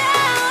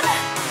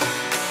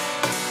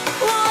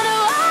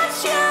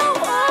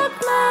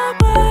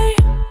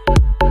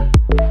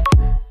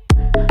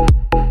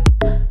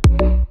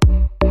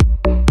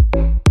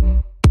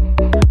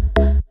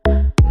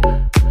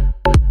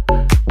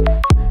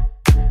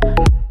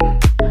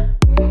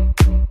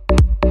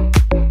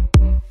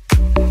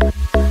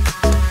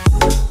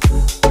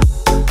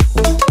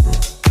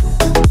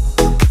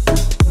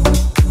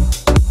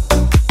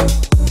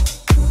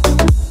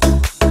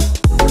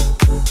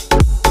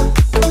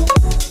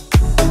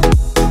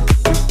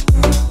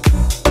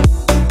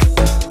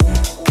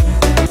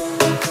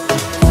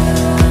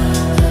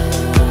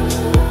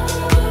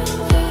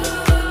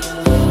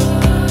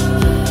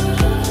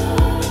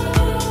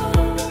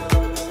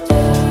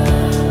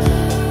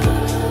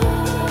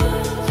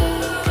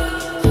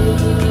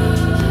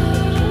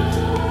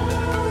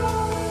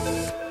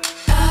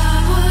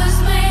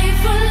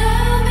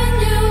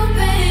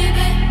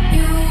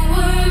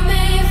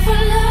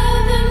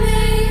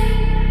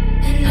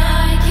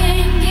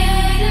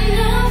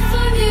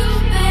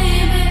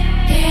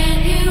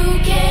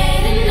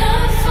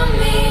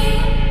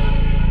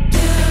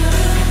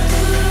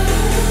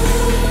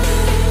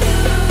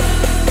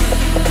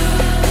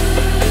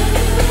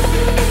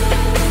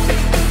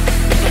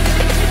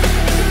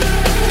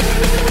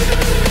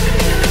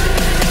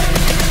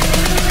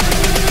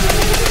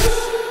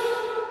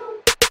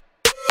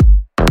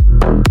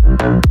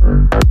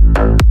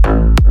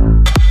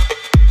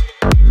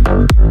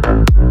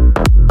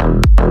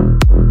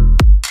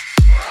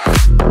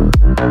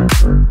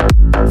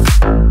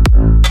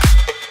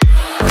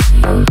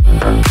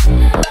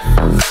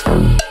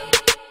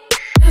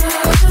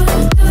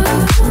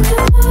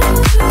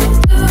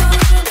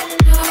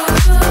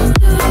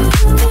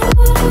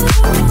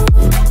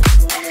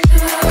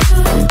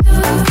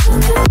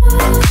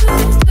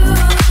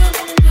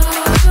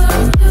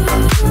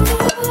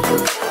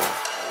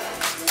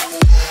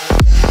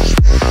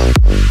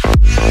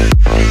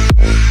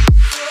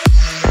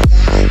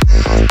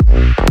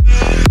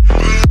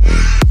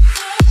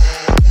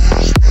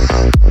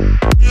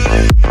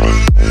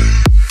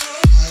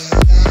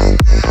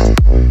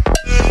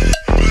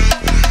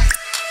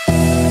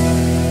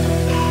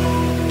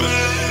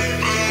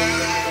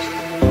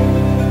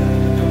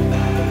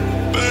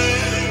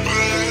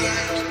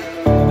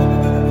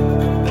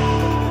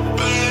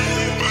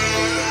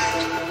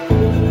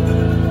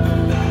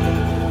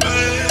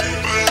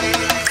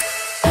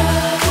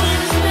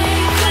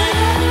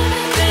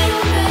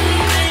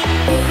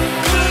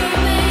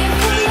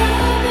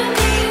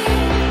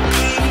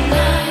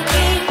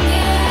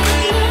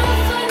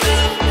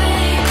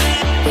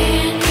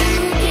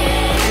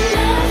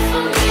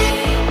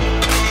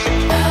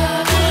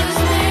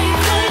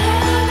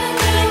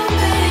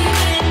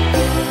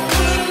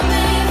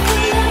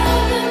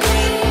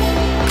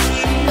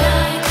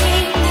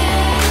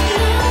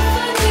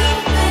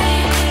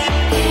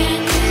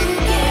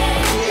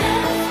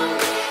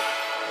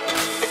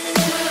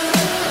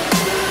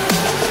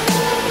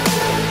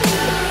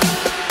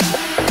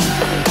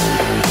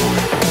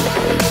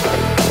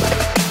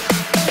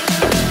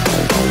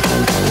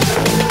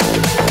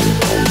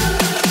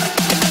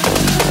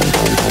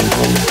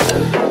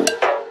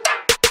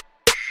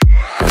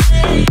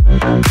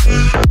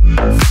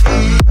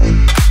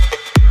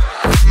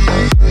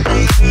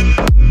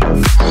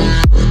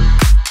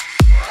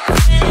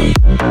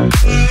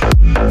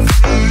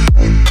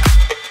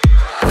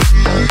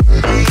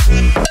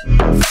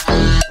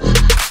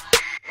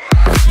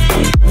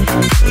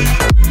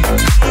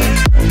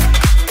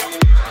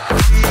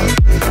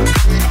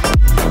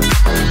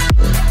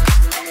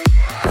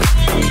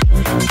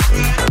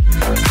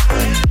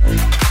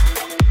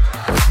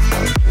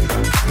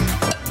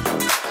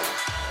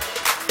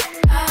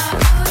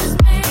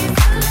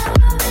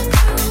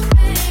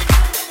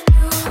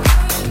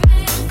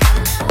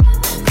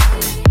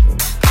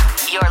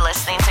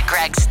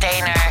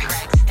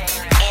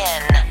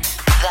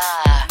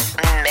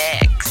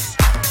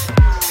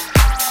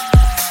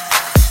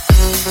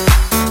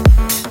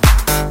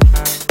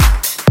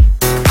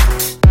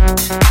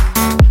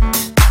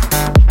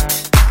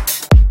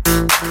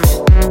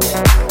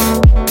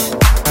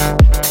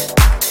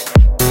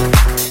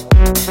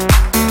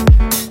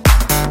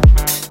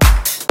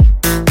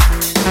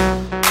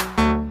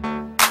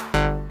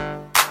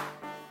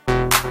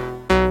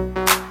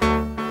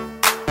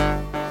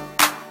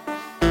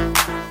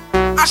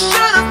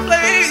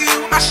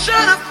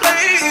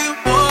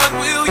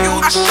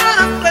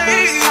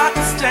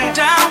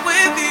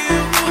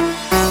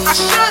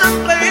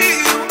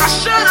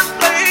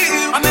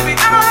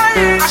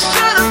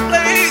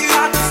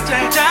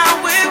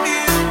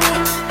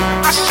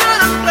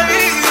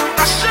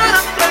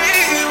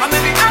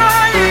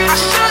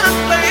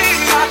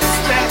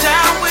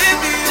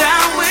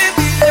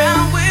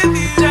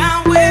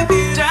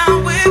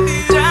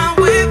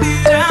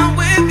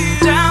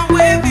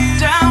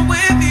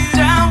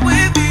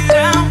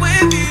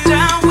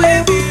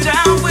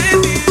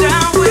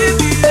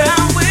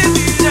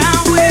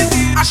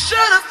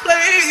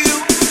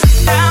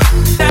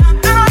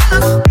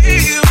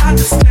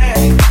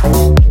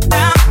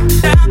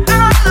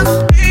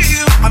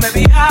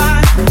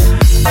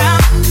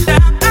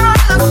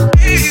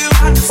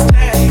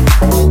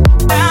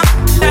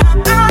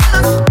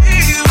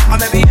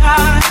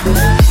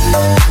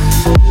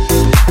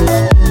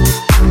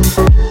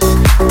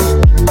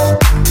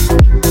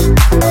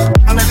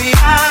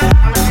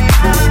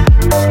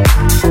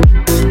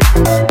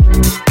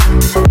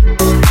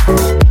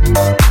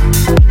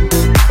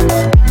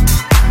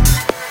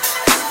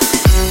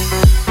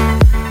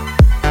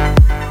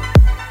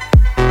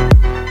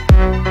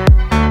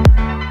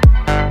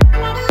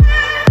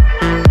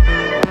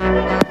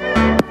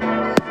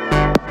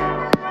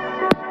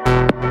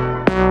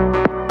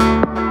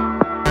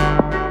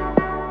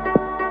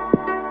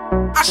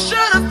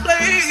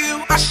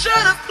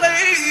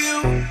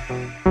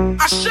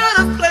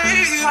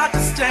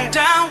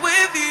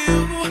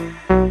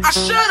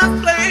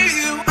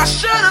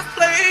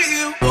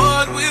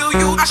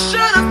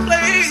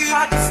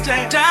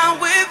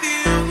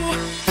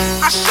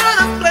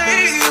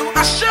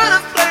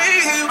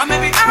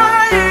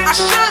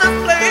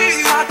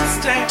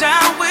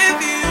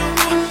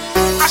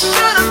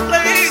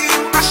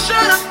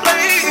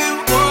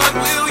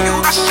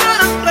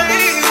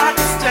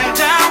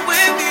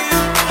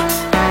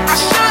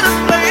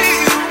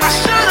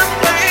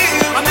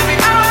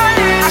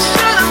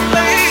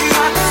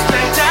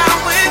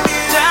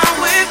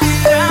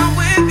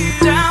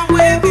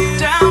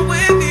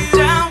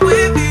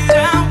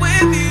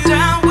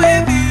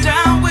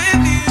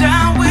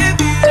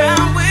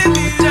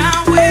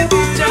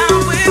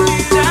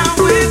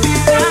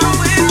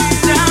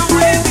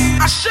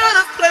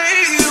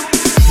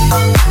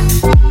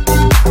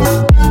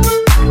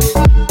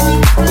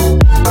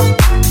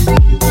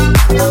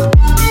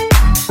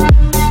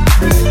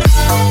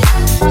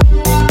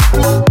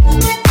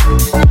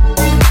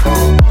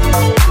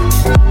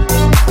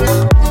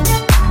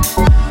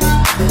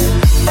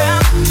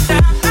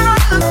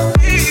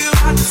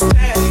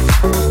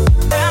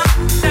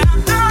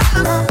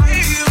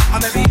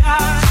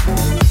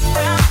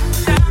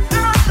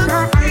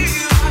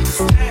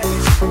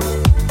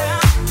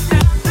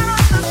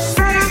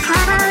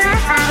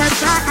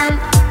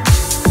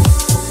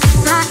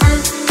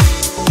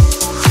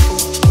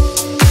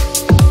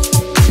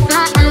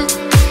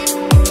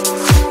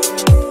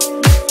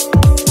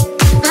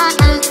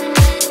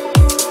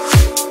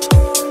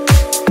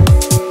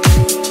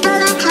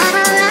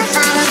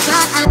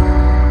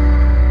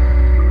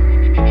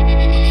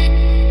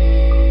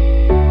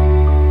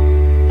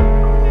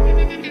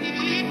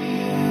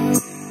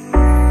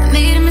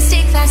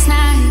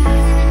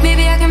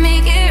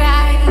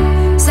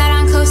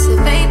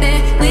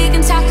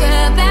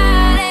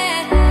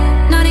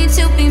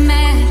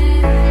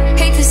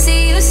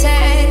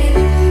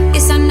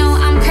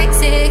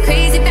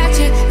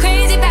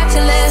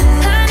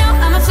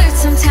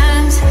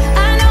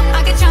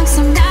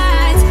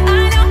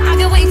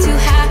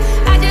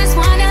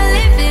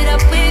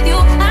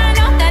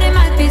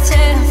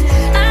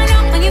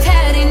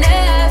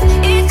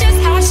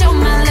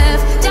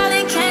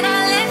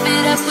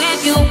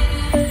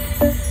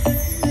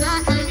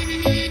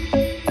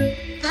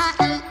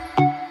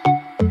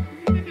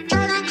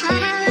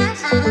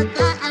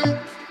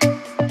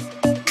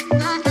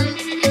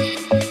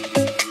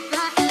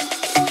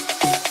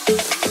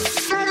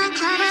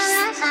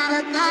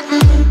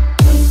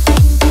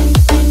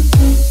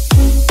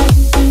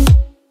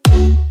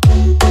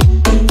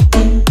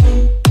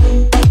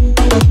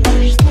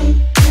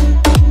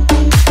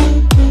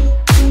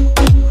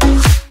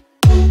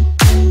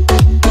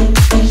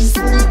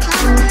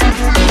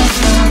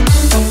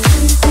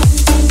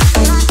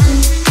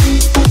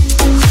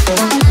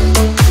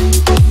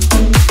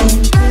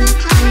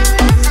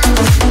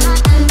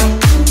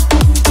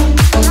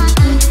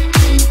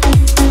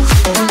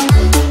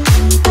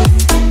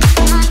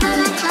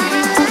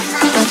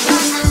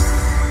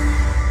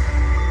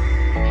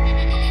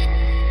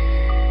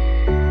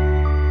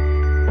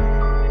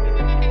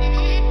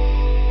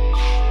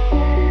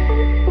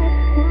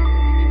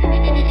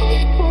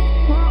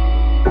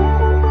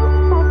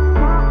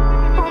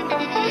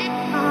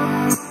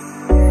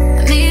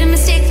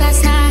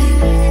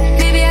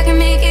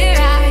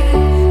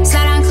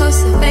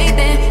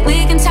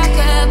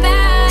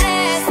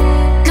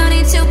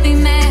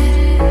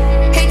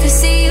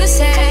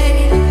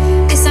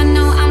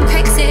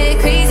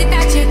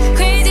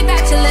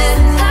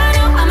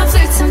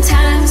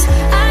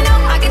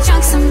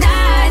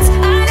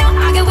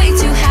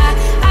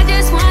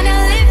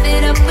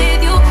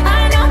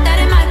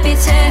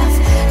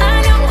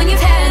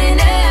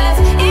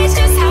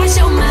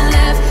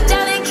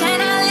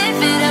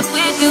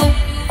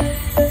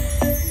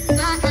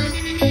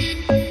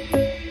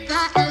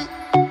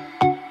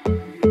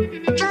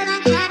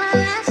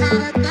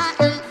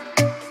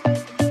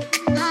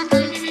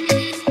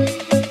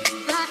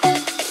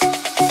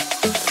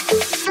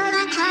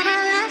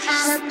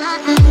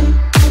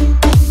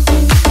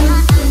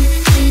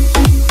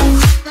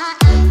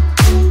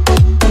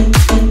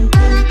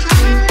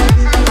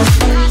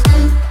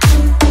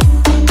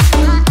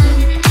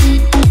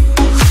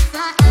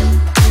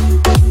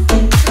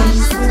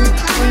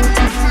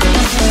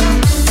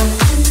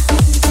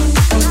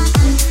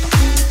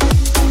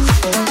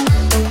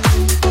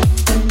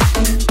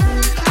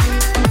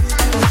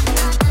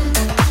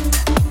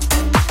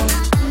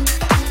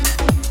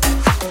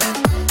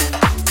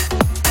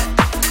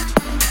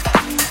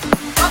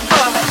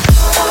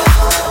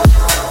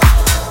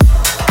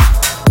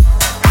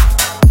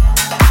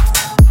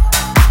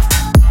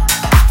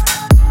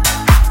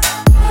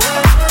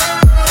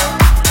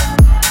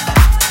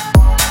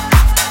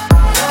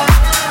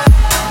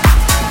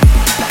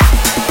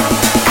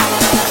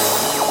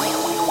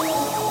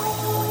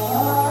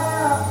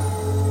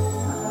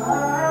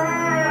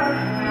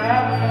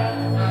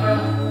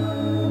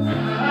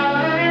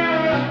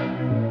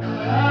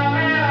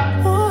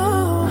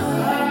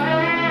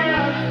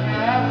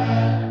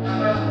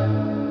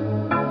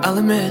I'll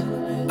admit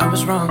I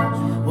was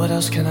wrong. What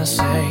else can I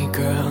say,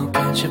 girl?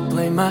 Can't you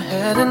blame my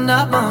head and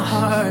not my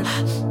heart?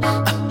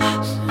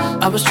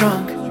 I was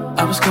drunk,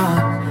 I was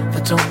gone.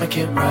 That don't make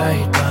it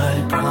right, but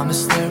I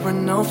promise there were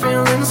no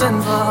feelings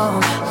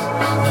involved.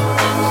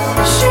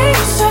 She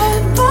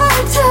said, boy,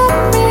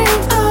 tell me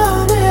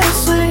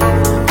honestly,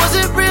 was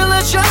it real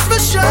or just for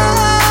show?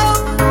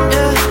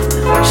 Yeah.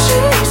 She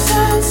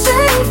said,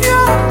 save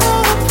your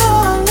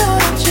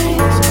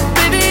apologies.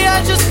 Baby,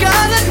 I just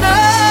gotta know.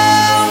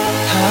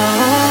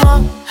 How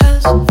long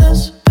has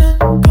this been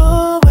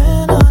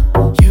going on?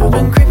 You've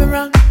been creeping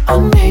around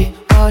on me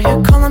while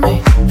you're calling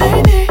me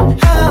lady.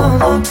 How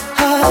long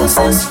has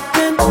this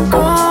been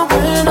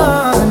going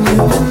on?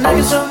 You've been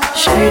acting so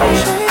shady.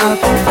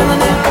 I've been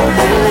feeling it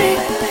lately.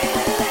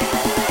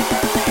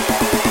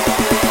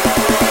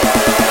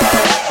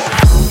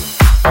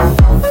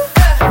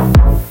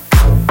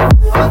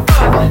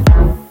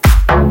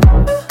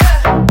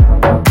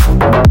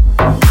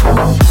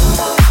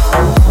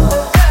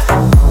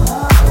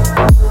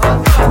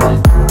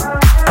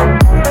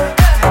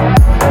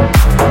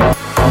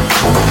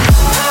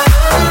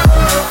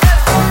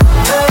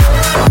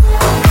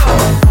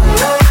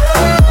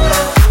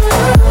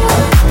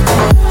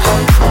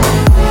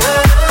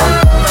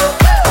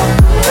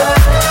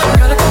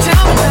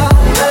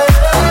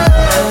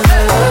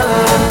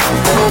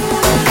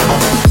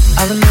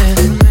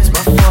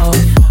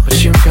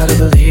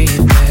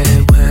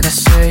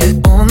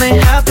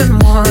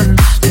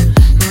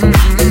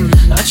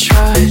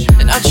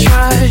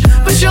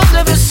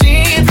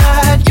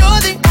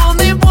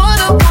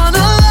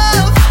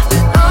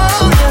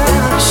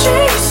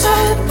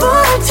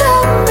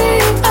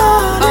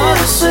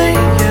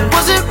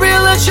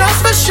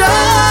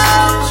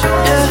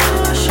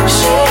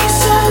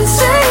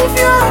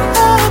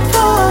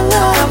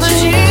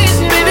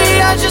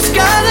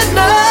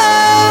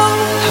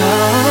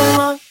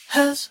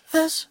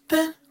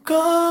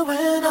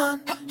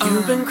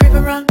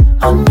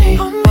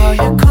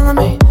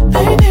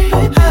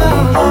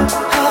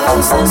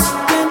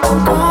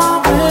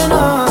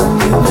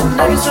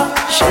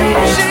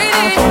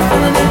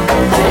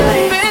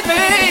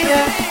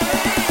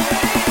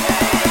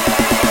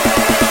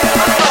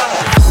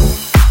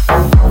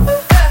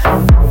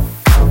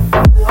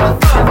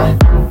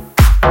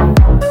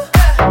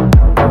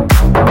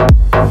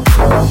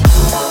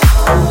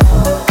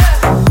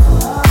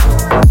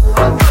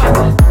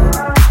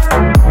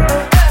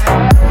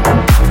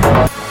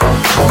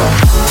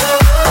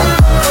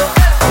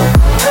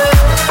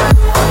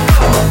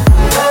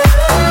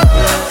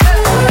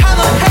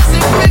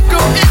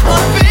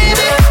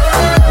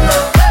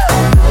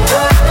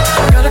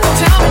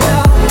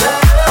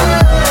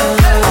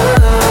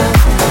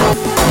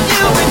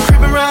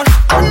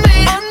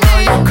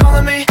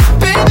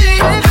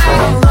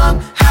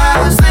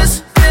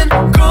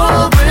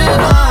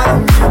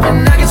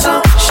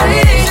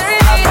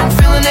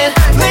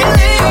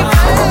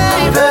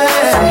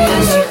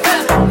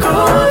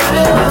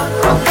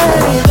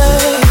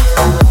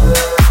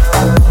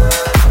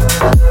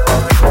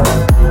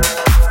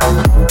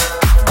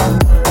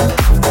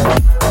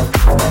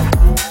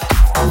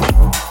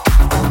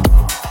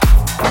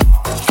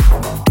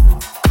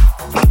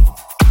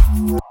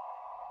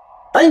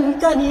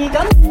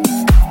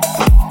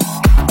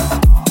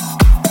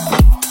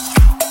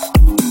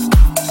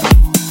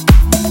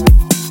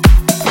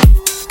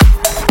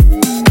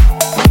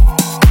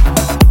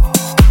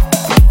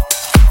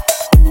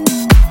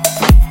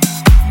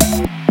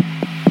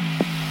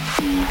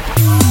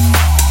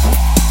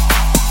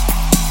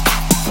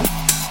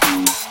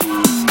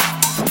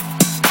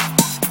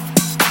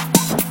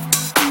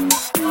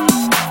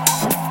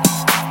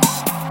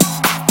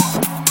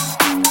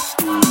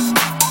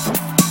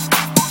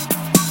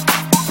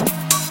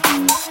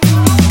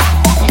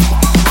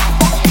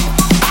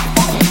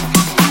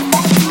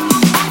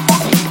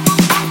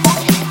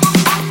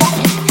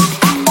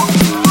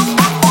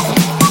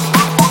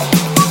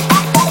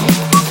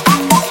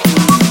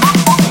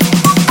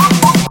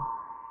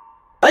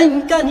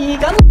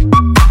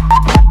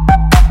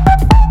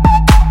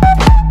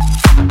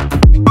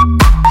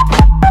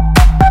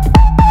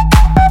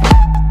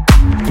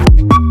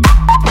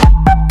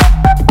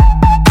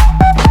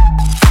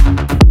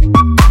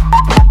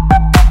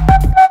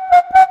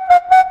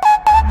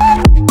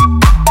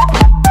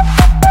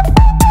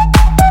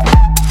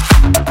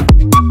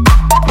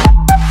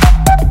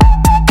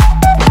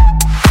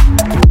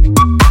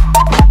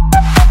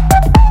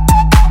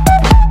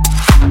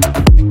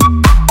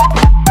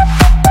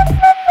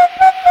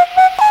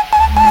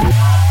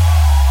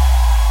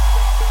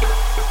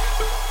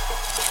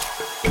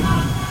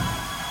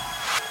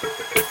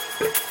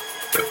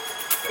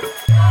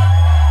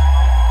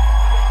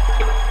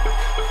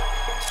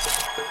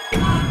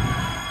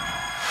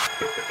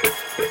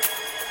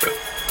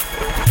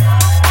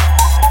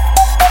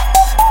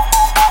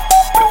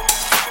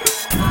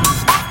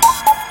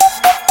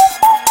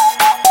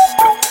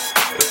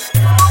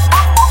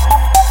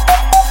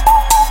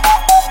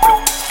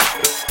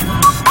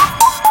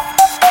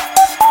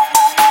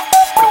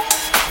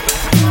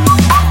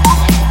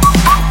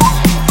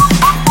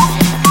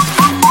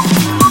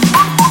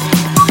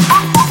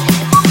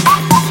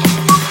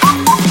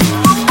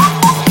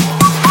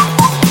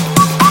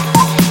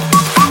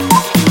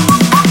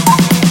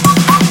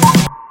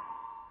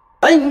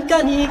 干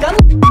干你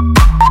干。